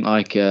special. I think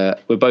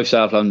we're both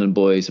South London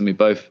boys and we're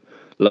both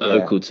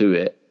local to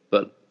it.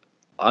 But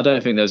I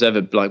don't think there was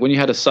ever when you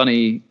had a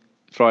sunny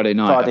Friday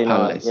night at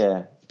Palace.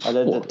 Yeah. And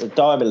then the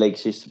Diamond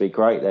Leagues used to be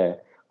great there.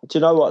 Do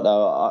you know what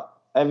though?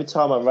 Every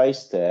time I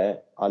raced there,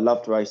 I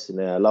loved racing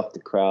there. I loved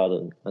the crowd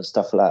and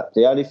stuff like that.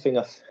 The only thing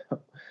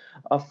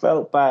I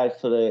felt bad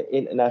for the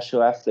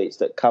international athletes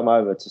that come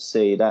over to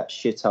see that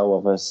shithole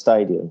of a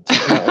stadium.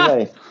 You know what I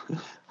mean?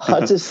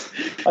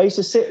 I used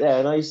to sit there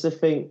and I used to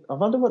think, I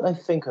wonder what they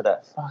think of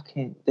that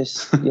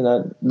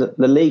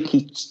the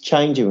leaky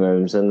changing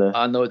rooms and the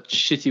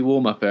shitty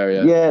warm-up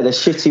area. Yeah, the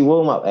shitty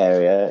warm-up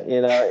area.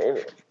 You know,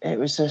 it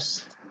was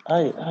just,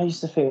 I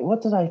used to think,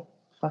 what do they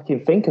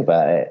fucking think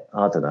about it?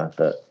 I don't know,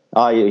 but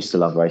I used to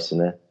love racing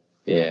there.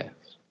 Yeah.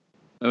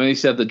 I mean, you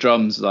used to have the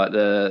drums, like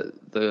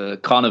the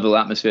carnival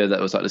atmosphere that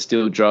was like the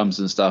steel drums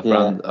and stuff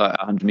around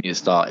 100 meter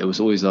start. It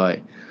was always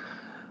like,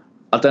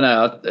 I don't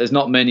know, there's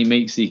not many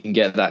meets you can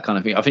get that kind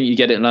of thing. I think you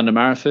get it in London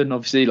Marathon,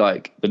 obviously,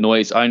 like the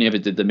noise. I only ever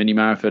did the mini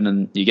marathon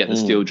and you get the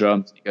steel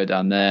drums, you go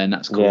down there and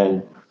that's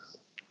cool.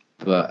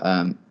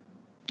 Yeah.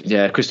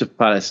 But Crystal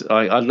Palace,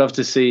 I'd love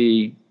to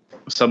see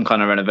some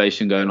kind of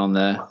renovation going on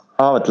there.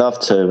 I would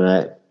love to,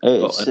 mate.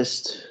 It's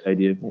just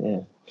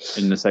stadium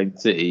in the same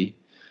city.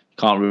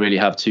 Can't really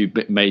have two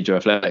major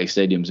athletic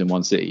stadiums in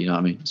one city, you know what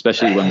I mean?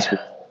 Especially when sport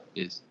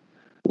is.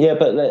 Yeah,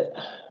 but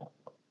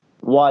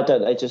why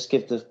don't they just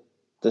give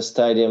the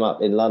stadium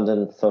up in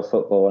London for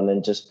football and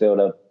then just build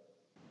a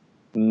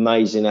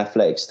amazing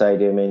athletic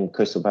stadium in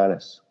Crystal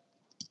Palace?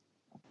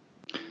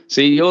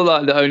 See, you're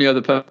like the only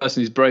other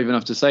person who's brave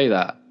enough to say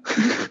that.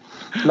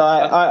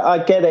 Like,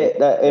 I get it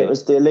that it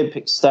was the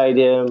Olympic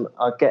Stadium.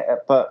 I get it,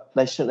 but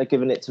they shouldn't have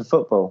given it to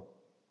football.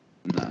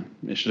 No,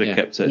 they should have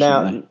kept it.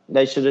 Now,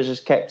 they should have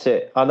just kept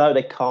it. I know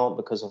they can't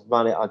because of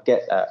money. I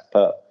get that,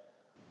 but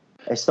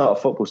it's not a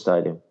football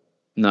stadium.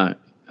 No,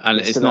 and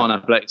it's not an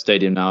athletic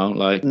stadium now.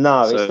 It's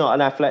not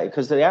an athletic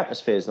because the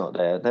atmosphere is not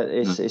there.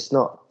 It's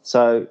not.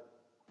 So,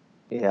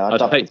 yeah,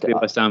 I'd hate to be a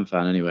West Ham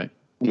fan anyway.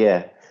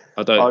 Yeah,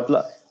 I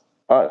don't.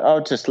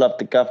 I'd just love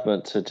the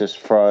government to just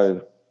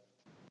throw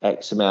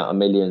X amount of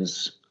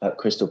millions at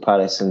Crystal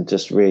Palace and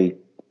just do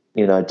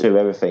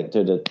everything,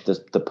 do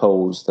the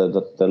pools,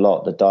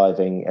 the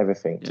diving,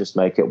 everything. Yeah. Just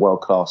make it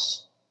world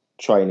class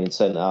training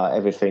centre,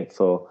 everything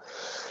for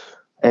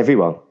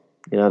everyone.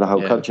 The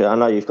whole country. I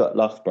know you've got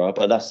Loughborough,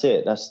 but that's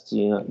it. That's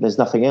there's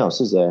nothing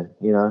else, is there?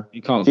 You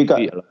can't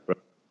compete at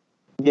Loughborough.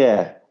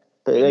 Yeah,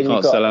 but you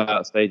can't sell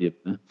out a stadium.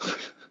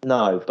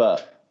 No,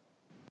 but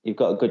you've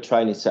got a good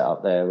training set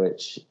up there,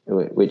 which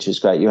is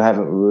great. You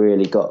haven't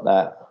really got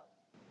that.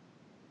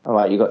 All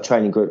right, you've got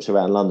training groups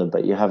around London,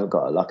 but you haven't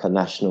got like a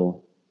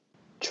national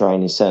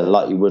training centre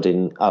like you would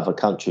in other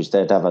countries.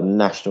 They'd have a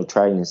national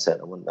training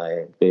centre, wouldn't they?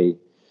 It'd be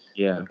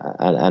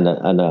and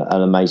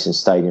an amazing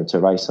stadium to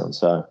race on.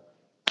 So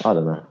I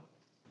don't know.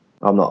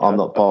 I'm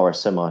not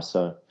Boris, am I?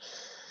 So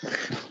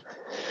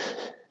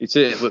it's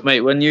it,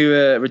 mate. When you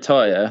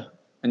retire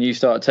and you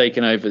start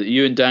taking over,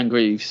 you and Dan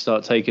Greaves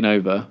start taking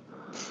over.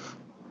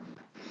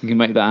 You can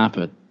make that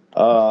happen.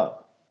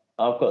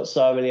 I've got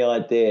so many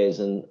ideas,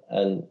 and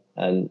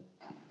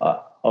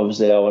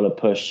obviously I want to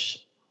push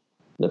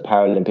the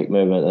Paralympic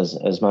movement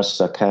as much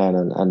as I can,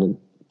 and the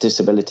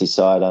disability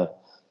side,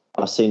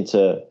 I seem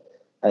to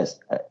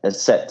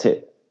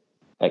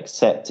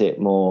accept it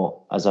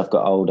more as I've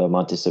got older,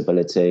 my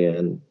disability,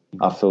 and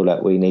I feel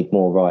like we need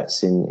more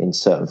rights in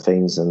certain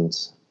things, and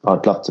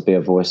I'd love to be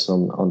a voice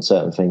on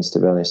certain things, to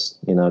be honest.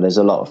 There's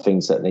a lot of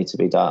things that need to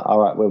be done. All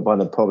right, we're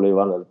probably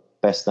one of the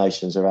best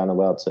nations around the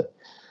world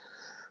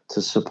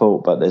to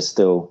support, but there's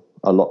still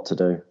a lot to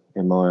do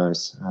in my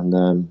eyes.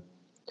 And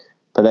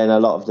but then a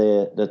lot of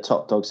the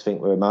top dogs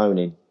think we're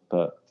moaning,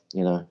 but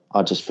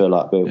I just feel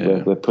like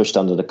we're pushed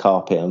under the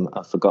carpet and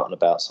forgotten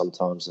about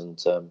sometimes. And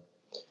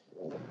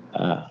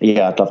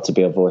I'd love to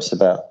be a voice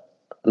about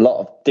a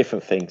lot of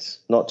different things,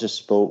 not just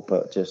sport,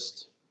 but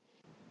just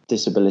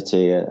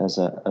disability as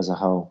a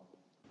whole.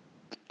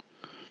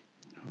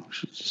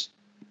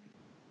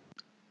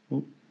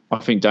 I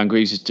think Dan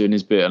Greaves is doing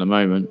his bit at the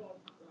moment.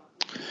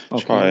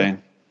 Trying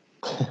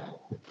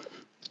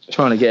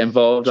to get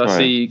involved. I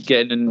see you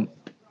getting in.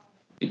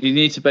 You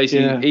need to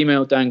basically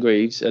email Dan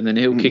Greaves, and then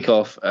he'll kick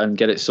off and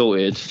get it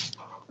sorted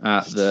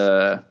at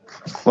the.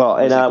 Well,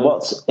 in our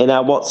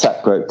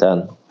WhatsApp group,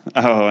 Dan.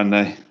 Oh, I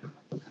know.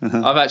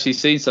 I've actually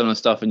seen some of the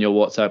stuff in your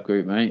WhatsApp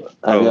group, mate.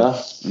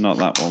 Not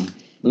that one.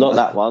 Not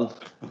that one.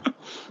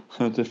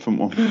 A different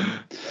one.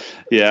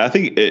 Yeah, I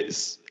think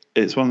it's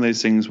one of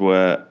those things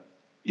where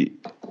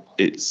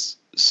it's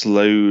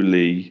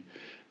slowly.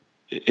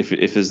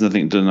 If there's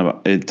nothing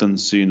done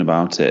soon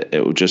about it,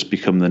 it will just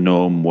become the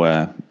norm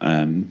where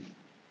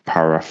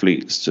para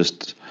athletes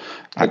just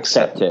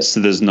accept it. So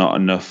there's not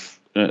enough.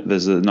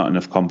 There's not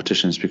enough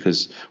competitions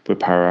because we're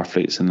para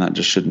athletes, and that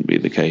just shouldn't be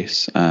the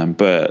case.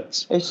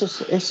 But it's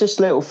just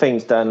little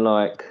things, Dan.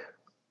 Like,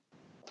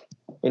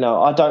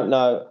 I don't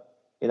know.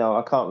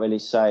 I can't really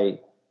say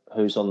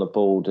who's on the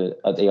board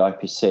at the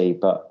IPC,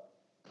 but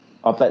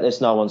I bet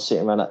there's no one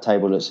sitting around that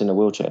table that's in a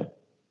wheelchair.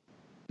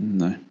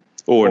 No,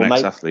 or an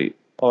ex-athlete.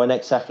 Or an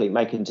ex-athlete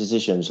making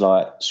decisions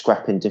like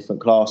scrapping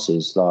different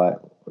classes, like,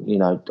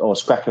 or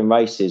scrapping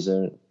races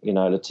and,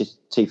 the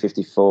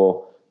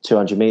T54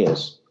 200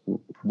 metres.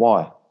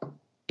 Why?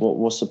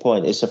 What's the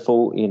point? It's a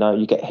full,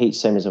 you get heat,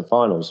 semis and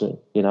finals.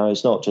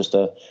 It's not just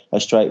a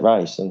straight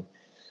race. And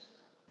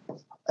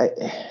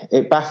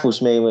it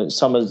baffles me when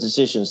some of the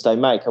decisions they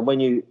make. And when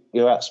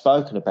you're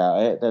outspoken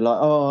about it, they're like,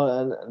 oh,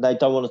 and they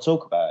don't want to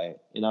talk about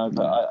it,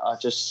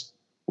 But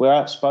we're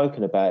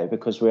outspoken about it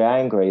because we're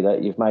angry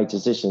that you've made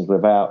decisions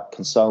without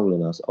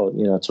consoling us or,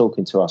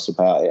 talking to us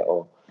about it.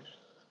 Or,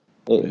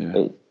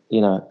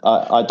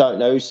 I don't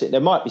know. There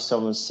might be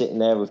someone sitting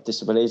there with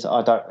disabilities.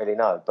 I don't really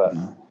know. But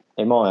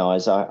in my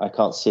eyes, I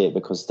can't see it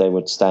because they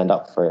would stand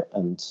up for it.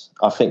 And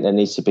I think there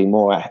needs to be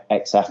more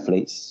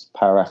ex-athletes,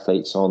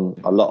 para-athletes on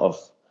a lot of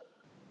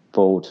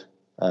board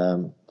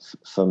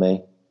for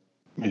me.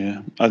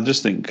 Yeah, I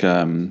just think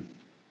that,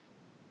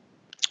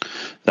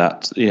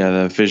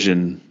 their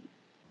vision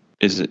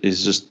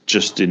is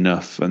just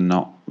enough and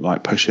not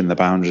like pushing the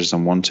boundaries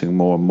and wanting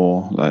more and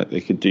more. Like they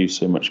could do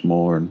so much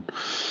more,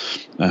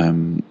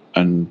 and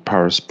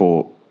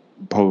parasport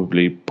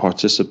probably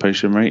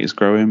participation rate is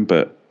growing,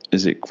 but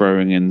is it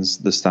growing in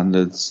the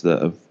standards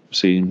that I've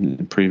seen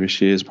in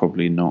previous years?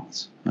 Probably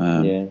not.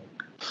 And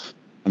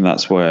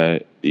that's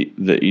where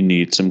that you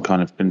need some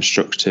kind of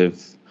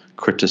constructive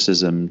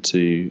criticism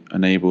to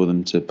enable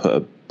them to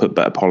put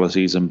better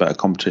policies and better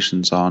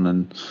competitions on.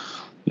 And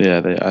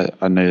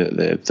I know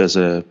that there's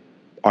a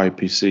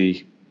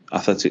IPC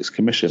Athletics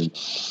Commission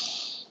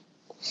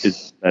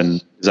is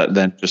that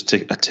then just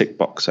a tick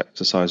box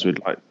exercise? We'd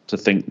like to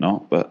think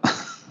not, but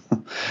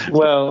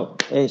well,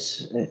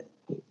 it's like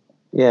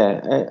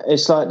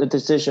the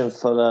decision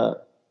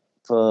for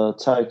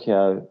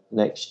Tokyo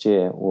next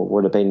year, or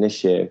would have been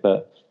this year,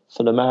 but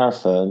for the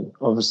marathon,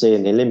 obviously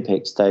in the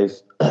Olympics they've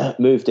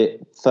moved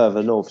it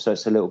further north, so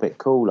it's a little bit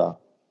cooler.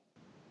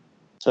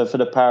 So for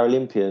the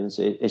Paralympians,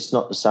 it's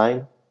not the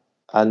same,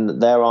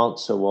 and their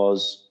answer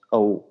was,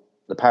 "Oh,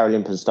 the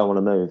Paralympians don't want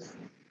to move.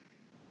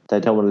 They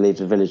don't want to leave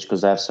the village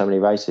because they have so many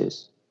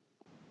races."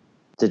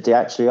 Did they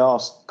actually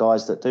ask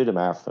guys that do the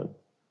marathon?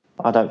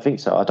 I don't think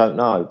so. I don't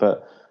know,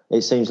 but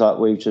it seems like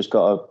we've just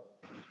got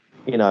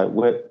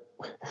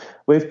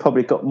we've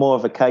probably got more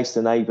of a case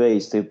than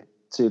ABs to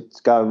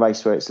go and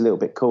race where it's a little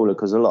bit cooler,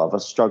 because a lot of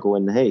us struggle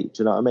in the heat.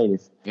 Do you know what I mean?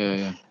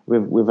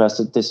 With our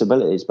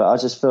disabilities, but I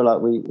just feel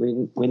like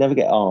we never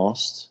get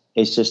asked.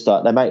 It's just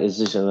like they make a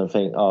decision and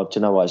think, oh, do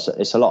you know what?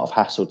 It's a lot of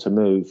hassle to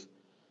move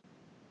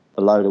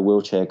a load of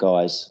wheelchair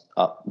guys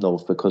up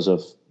north because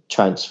of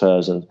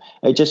transfers, and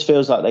it just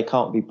feels like they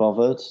can't be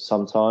bothered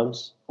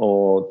sometimes,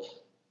 or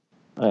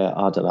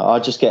I don't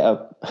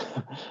know.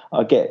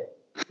 I get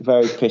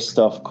very pissed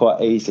off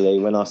quite easily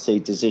when I see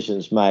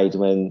decisions made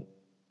when,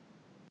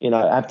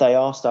 have they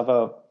asked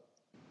other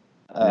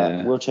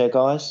wheelchair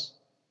guys?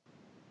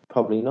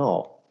 Probably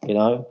not.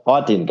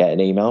 I didn't get an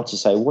email to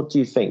say, what do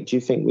you think? Do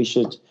you think we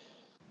should?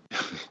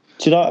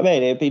 Do you know what I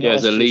mean? It'd be nice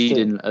as a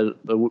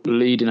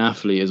leading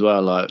athlete as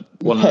well, like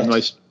one of the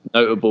most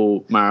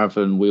notable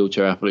marathon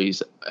wheelchair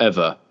athletes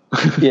ever.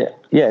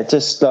 yeah.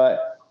 Just like,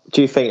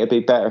 do you think it'd be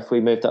better if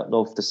we moved up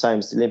north the same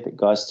as the Olympic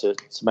guys to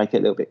make it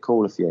a little bit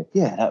cooler for you?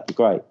 Yeah, that'd be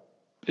great.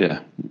 Yeah.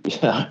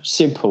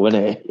 Simple,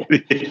 isn't it?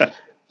 Yeah.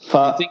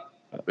 But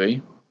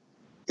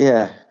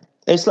yeah,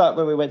 it's like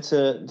when we went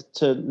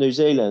to New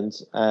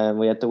Zealand and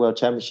we had the World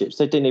Championships.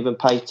 They didn't even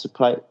pay to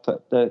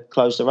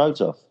close the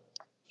roads off.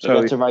 So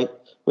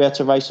we had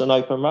to race on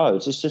open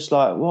roads. It's just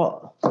like,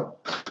 what?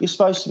 You're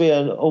supposed to be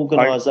an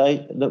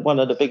organisation, one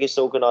of the biggest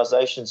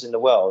organisations in the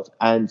world,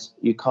 and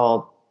you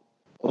can't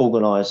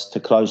organise to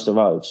close the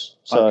roads.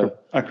 So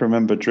I can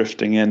remember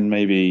drifting in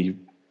maybe.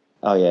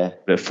 Oh yeah.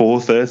 At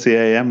 4:30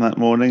 a.m. that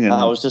morning, and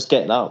I was just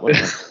getting up.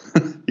 Wasn't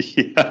I?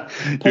 Yeah,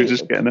 you were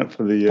just getting up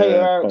for the. Peter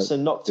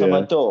Eriksson knocked on my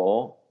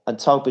door and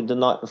told me the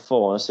night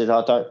before. I said,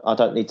 I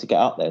don't need to get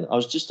up then. I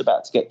was just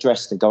about to get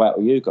dressed and go out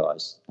with you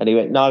guys, and he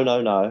went,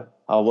 no.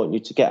 I want you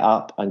to get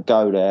up and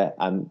go there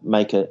and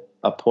make a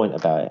point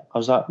about it. I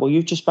was like, well,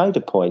 you've just made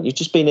a point. You've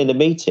just been in a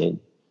meeting.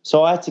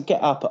 So I had to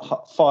get up at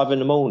 5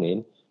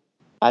 a.m.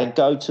 and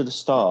go to the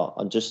start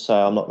and just say,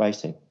 I'm not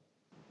racing.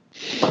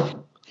 I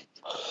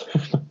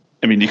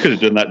mean, you could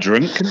have done that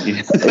drunk, couldn't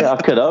you? Yeah,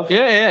 I could have.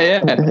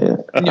 Yeah.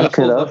 And you're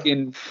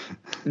fucking,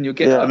 and you'll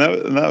get up.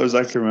 And that was,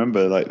 I can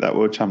remember, like, that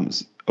World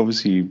Champs,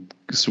 obviously you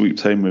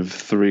swooped home with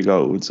 3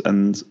 golds,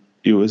 and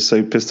you were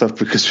so pissed off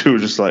because we were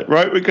just like,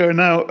 right, we're going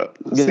out.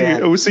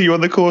 We'll see you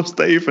on the course,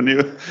 Dave. And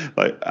you're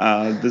like,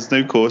 there's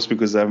no course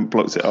because they haven't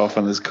blocked it off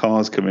and there's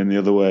cars coming the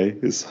other way.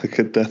 It's like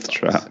a death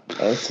trap.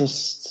 It's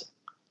just,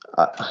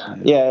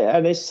 and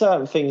there's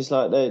certain things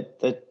like they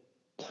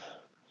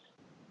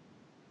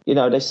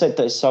said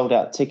they sold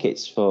out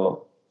tickets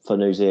for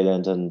New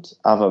Zealand and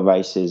other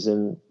races,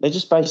 and they're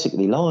just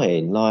basically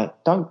lying.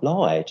 Like, don't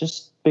lie.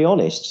 Just be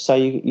honest.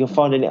 Say you're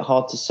finding it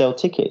hard to sell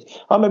tickets.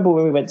 I remember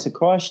when we went to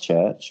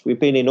Christchurch. We've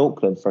been in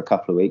Auckland for a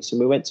couple of weeks,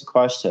 and we went to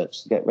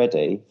Christchurch to get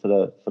ready for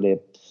the.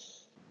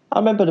 I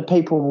remember the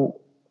people,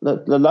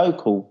 the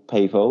local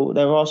people.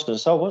 They were asking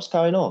us, "Oh, what's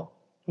going on?"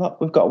 Like,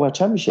 we've got World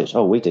Championships.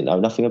 Oh, we didn't know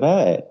nothing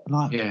about it.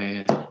 Like,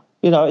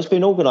 it's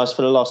been organised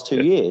for the last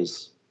 2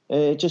 years.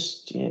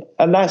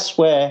 And that's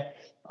where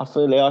I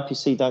feel the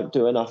IPC don't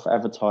do enough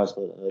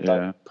advertisement. They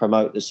don't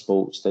promote the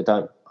sports. They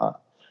don't.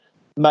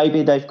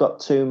 Maybe they've got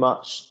too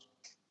much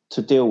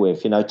to deal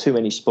with. Too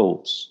many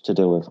sports to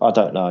deal with. I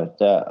don't know.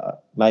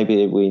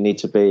 Maybe we need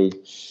to be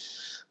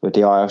with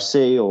the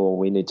IOC, or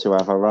we need to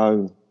have our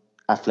own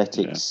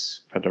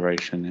athletics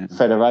federation.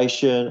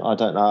 Federation. I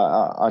don't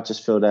know. I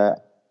just feel they're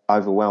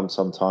overwhelmed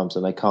sometimes,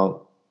 and they can't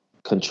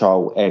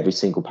control every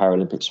single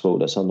Paralympic sport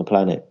that's on the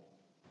planet.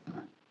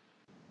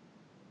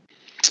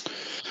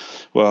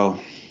 Well,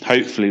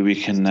 hopefully we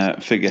can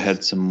figure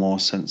ahead some more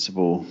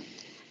sensible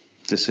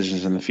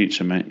decisions in the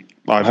future, mate.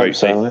 I vote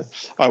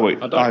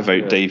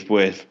Dave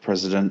Weir for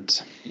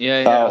president.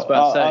 Yeah, I was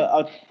about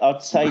to say.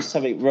 I'd say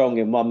something wrong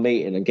in one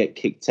meeting and get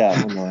kicked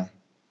out, wouldn't I?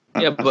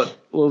 Yeah, but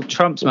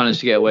Trump's managed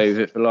to get away with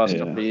it for the last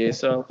couple of years,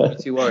 so I'm not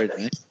too worried,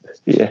 mate.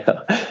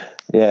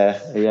 Yeah,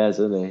 he has,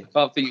 hasn't he? I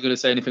can't think you're going to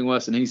say anything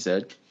worse than he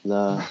said.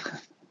 No.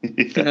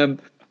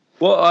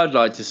 What I'd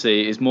like to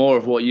see is more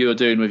of what you're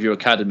doing with your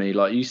academy.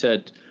 Like you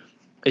said,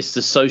 it's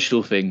the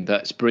social thing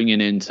that's bringing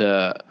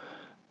into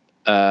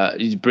the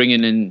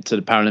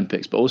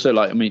Paralympics, but also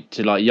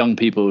to young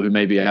people who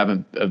maybe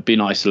have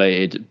been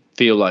isolated,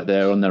 feel like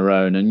they're on their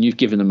own, and you've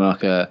given them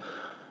like an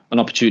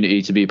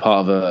opportunity to be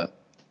part of a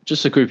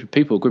group of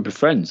people, a group of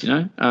friends,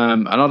 and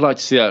I'd like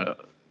to see that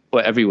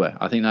everywhere.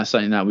 I think that's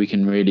something that we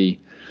can really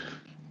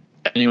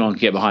anyone can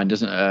get behind,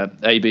 doesn't it?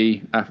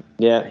 AB,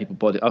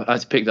 able-bodied. I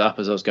had to pick that up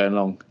as I was going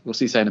along. What's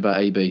he saying about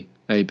AB,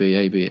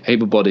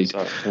 able-bodied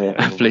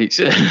athletes?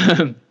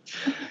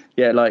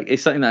 Yeah, like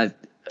it's something that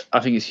I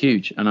think is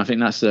huge, and I think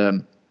that's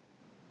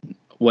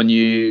when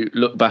you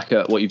look back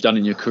at what you've done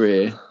in your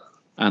career,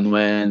 and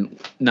when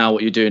now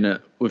what you're doing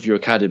with your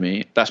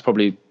academy, that's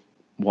probably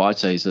what I'd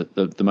say is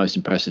the most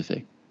impressive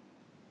thing.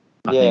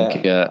 I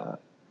think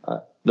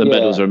the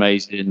medals are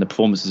amazing, the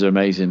performances are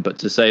amazing, but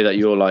to say that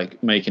you're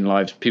like making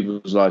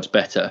people's lives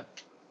better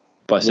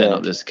by setting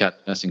up this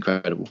academy, that's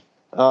incredible.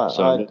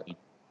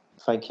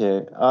 Thank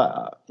you.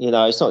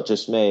 It's not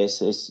just me.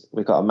 It's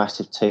we've got a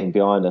massive team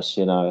behind us.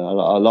 A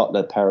lot of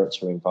the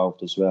parents are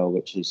involved as well,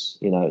 which is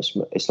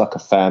it's like a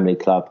family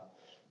club.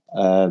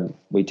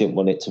 We didn't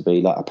want it to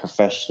be like a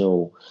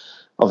professional.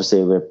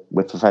 Obviously,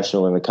 we're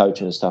professional when we're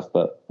coaching and stuff,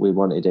 but we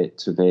wanted it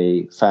to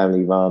be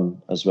family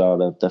run as well.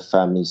 The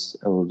families,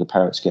 all the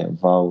parents get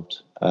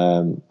involved.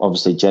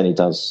 Obviously, Jenny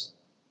does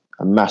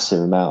a massive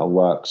amount of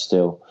work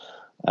still.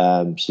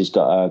 She's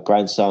got a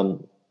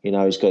grandson.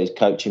 He's got his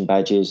coaching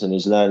badges and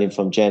he's learning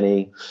from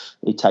Jenny.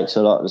 He takes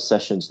a lot of the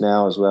sessions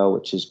now as well,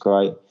 which is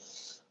great.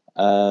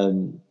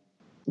 So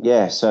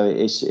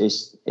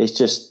it's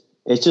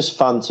just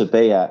fun to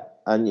be at.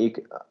 And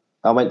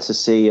I went to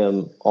see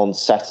him on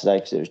Saturday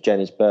because it was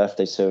Jenny's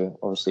birthday. So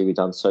obviously we've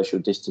done social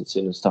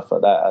distancing and stuff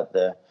like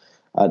that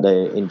at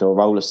the indoor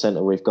roller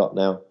centre we've got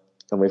now,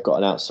 and we've got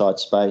an outside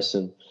space.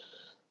 And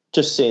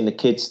just seeing the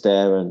kids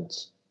there, and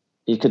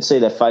you could see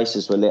their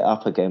faces were lit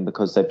up again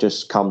because they've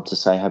just come to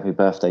say happy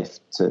birthday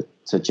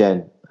to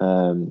Jen.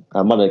 And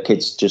one of the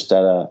kids just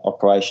had an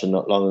operation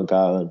not long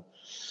ago,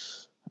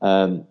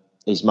 and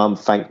his mum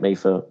thanked me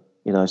for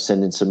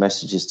sending some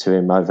messages to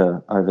him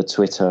over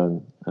Twitter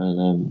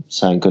and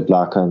saying good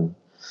luck, and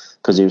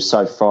because he was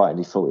so frightened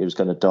he thought he was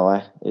going to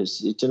die. It's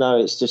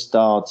just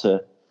hard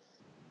to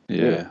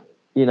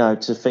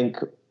to think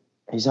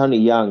he's only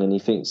young and he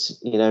thinks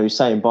he's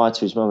saying bye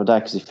to his mum and dad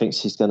because he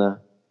thinks he's gonna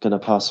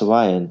pass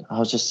away. And I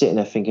was just sitting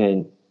there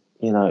thinking,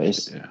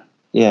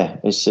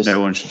 it's just no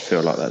one should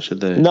feel like that,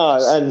 should they?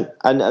 No,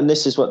 and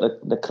this is what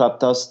the club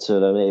does to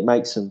them. It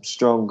makes them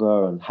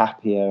stronger and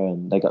happier,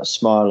 and they got a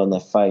smile on their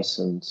face.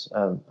 And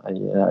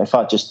if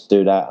I just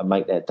do that and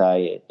make their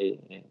day,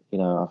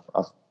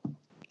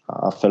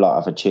 I feel like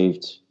I've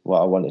achieved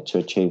what I wanted to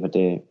achieve for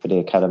the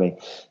academy.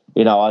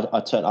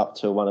 I turned up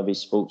to one of his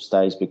sports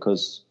days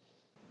because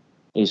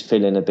he's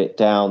feeling a bit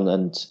down,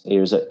 and he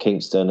was at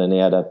Kingston and he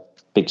had a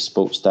big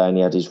sports day and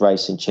he had his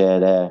racing chair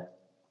there.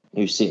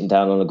 He was sitting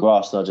down on the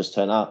grass, and I just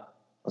turned up.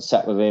 I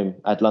sat with him,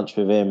 had lunch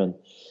with him,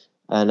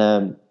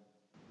 and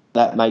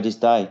that made his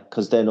day,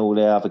 because then all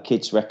the other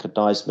kids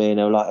recognised me and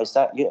they were like, "Is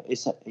that you?"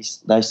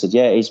 They said,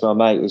 "Yeah, he's my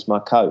mate, he's my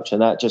coach,"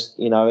 and that just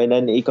and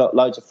then he got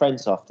loads of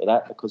friends after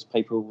that because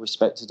people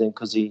respected him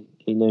because he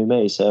knew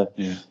me. So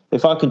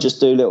if I can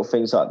just do little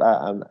things like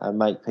that and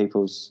make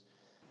people's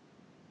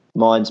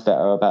minds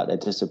better about their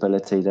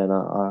disability, then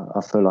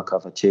I feel like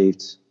I've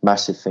achieved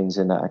massive things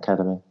in that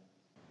academy.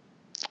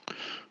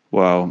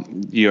 Well,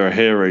 you're a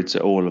hero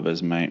to all of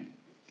us, mate.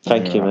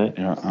 Thank you, mate.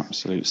 You're an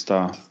absolute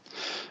star.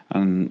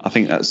 And I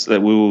think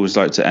that we always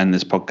like to end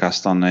this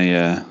podcast on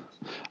a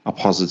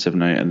positive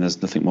note, and there's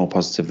nothing more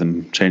positive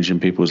than changing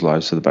people's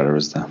lives for the better,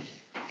 is there?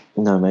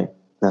 No, mate.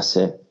 That's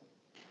it.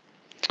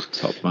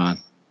 Top man.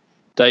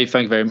 Dave,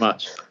 thank you very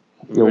much.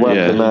 You're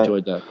welcome, mate.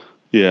 Enjoyed that.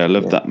 Yeah, I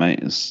love that, mate.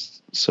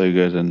 It's so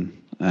good, and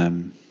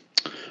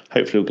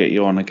hopefully we'll get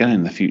you on again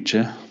in the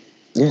future.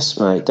 Yes,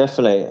 mate,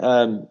 definitely.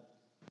 And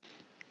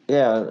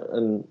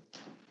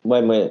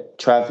when we're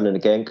travelling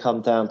again,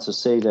 come down to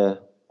see the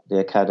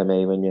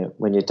academy when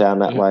you're down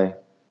that way,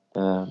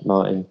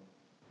 Martin.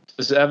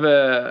 Does it have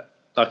a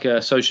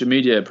social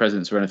media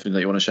presence or anything that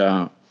you want to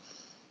shout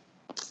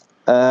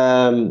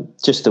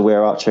out? Just the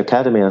Weir Archer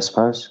Academy, I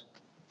suppose.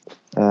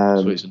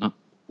 Sweet enough.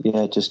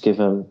 Yeah, just give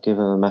them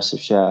a massive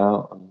shout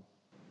out.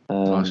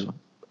 Nice one.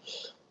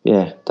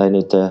 Yeah, they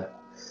need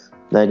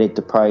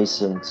the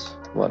praise and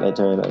what they're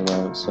doing at the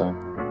moment. So.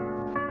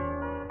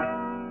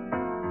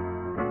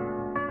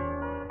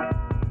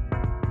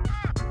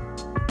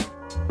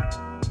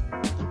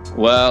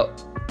 Well,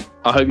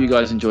 I hope you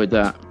guys enjoyed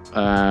that.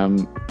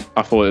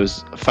 I thought it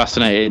was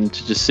fascinating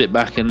to just sit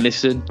back and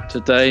listen to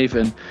Dave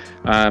and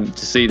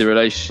to see the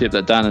relationship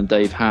that Dan and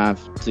Dave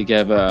have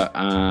together.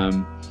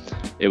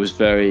 It was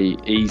very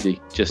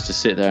easy just to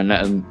sit there and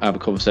let them have a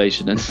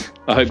conversation, and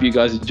I hope you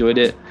guys enjoyed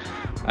it.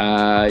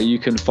 You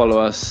can follow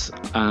us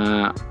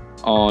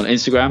on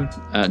Instagram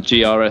at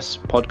GRS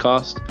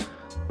Podcast,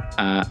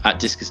 at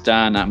Discus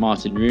Dan, at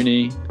Martin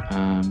Rooney.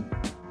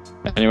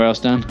 Anywhere else,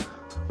 Dan?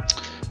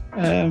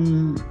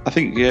 I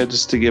think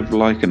just to give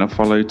like and a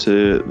follow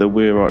to the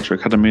Weir Archer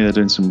Academy. They're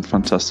doing some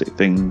fantastic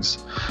things.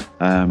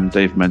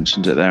 Dave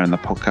mentioned it there in the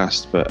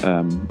podcast, but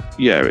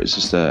it's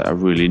just a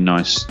really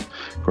nice,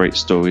 great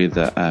story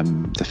that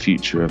the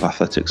future of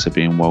athletics are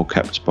being well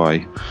kept by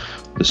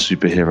the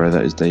superhero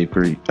that is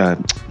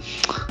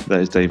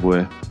Dave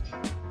Weir.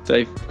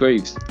 Dave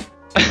Greaves.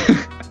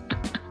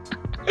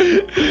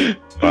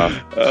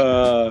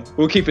 Wow.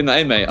 We're keeping that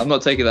in, mate. I'm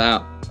not taking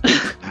that out.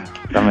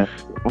 Damn it.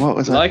 What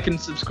was that? Like and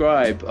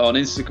subscribe on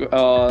Instagram,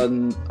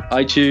 on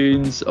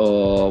iTunes,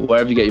 or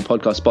wherever you get your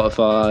podcast,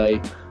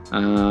 Spotify,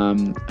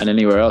 and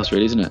anywhere else,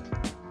 really, isn't it?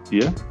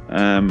 Yeah.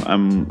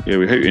 Yeah.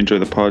 We hope you enjoy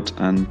the pod,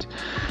 and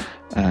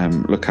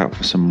look out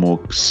for some more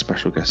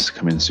special guests to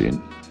come in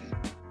soon.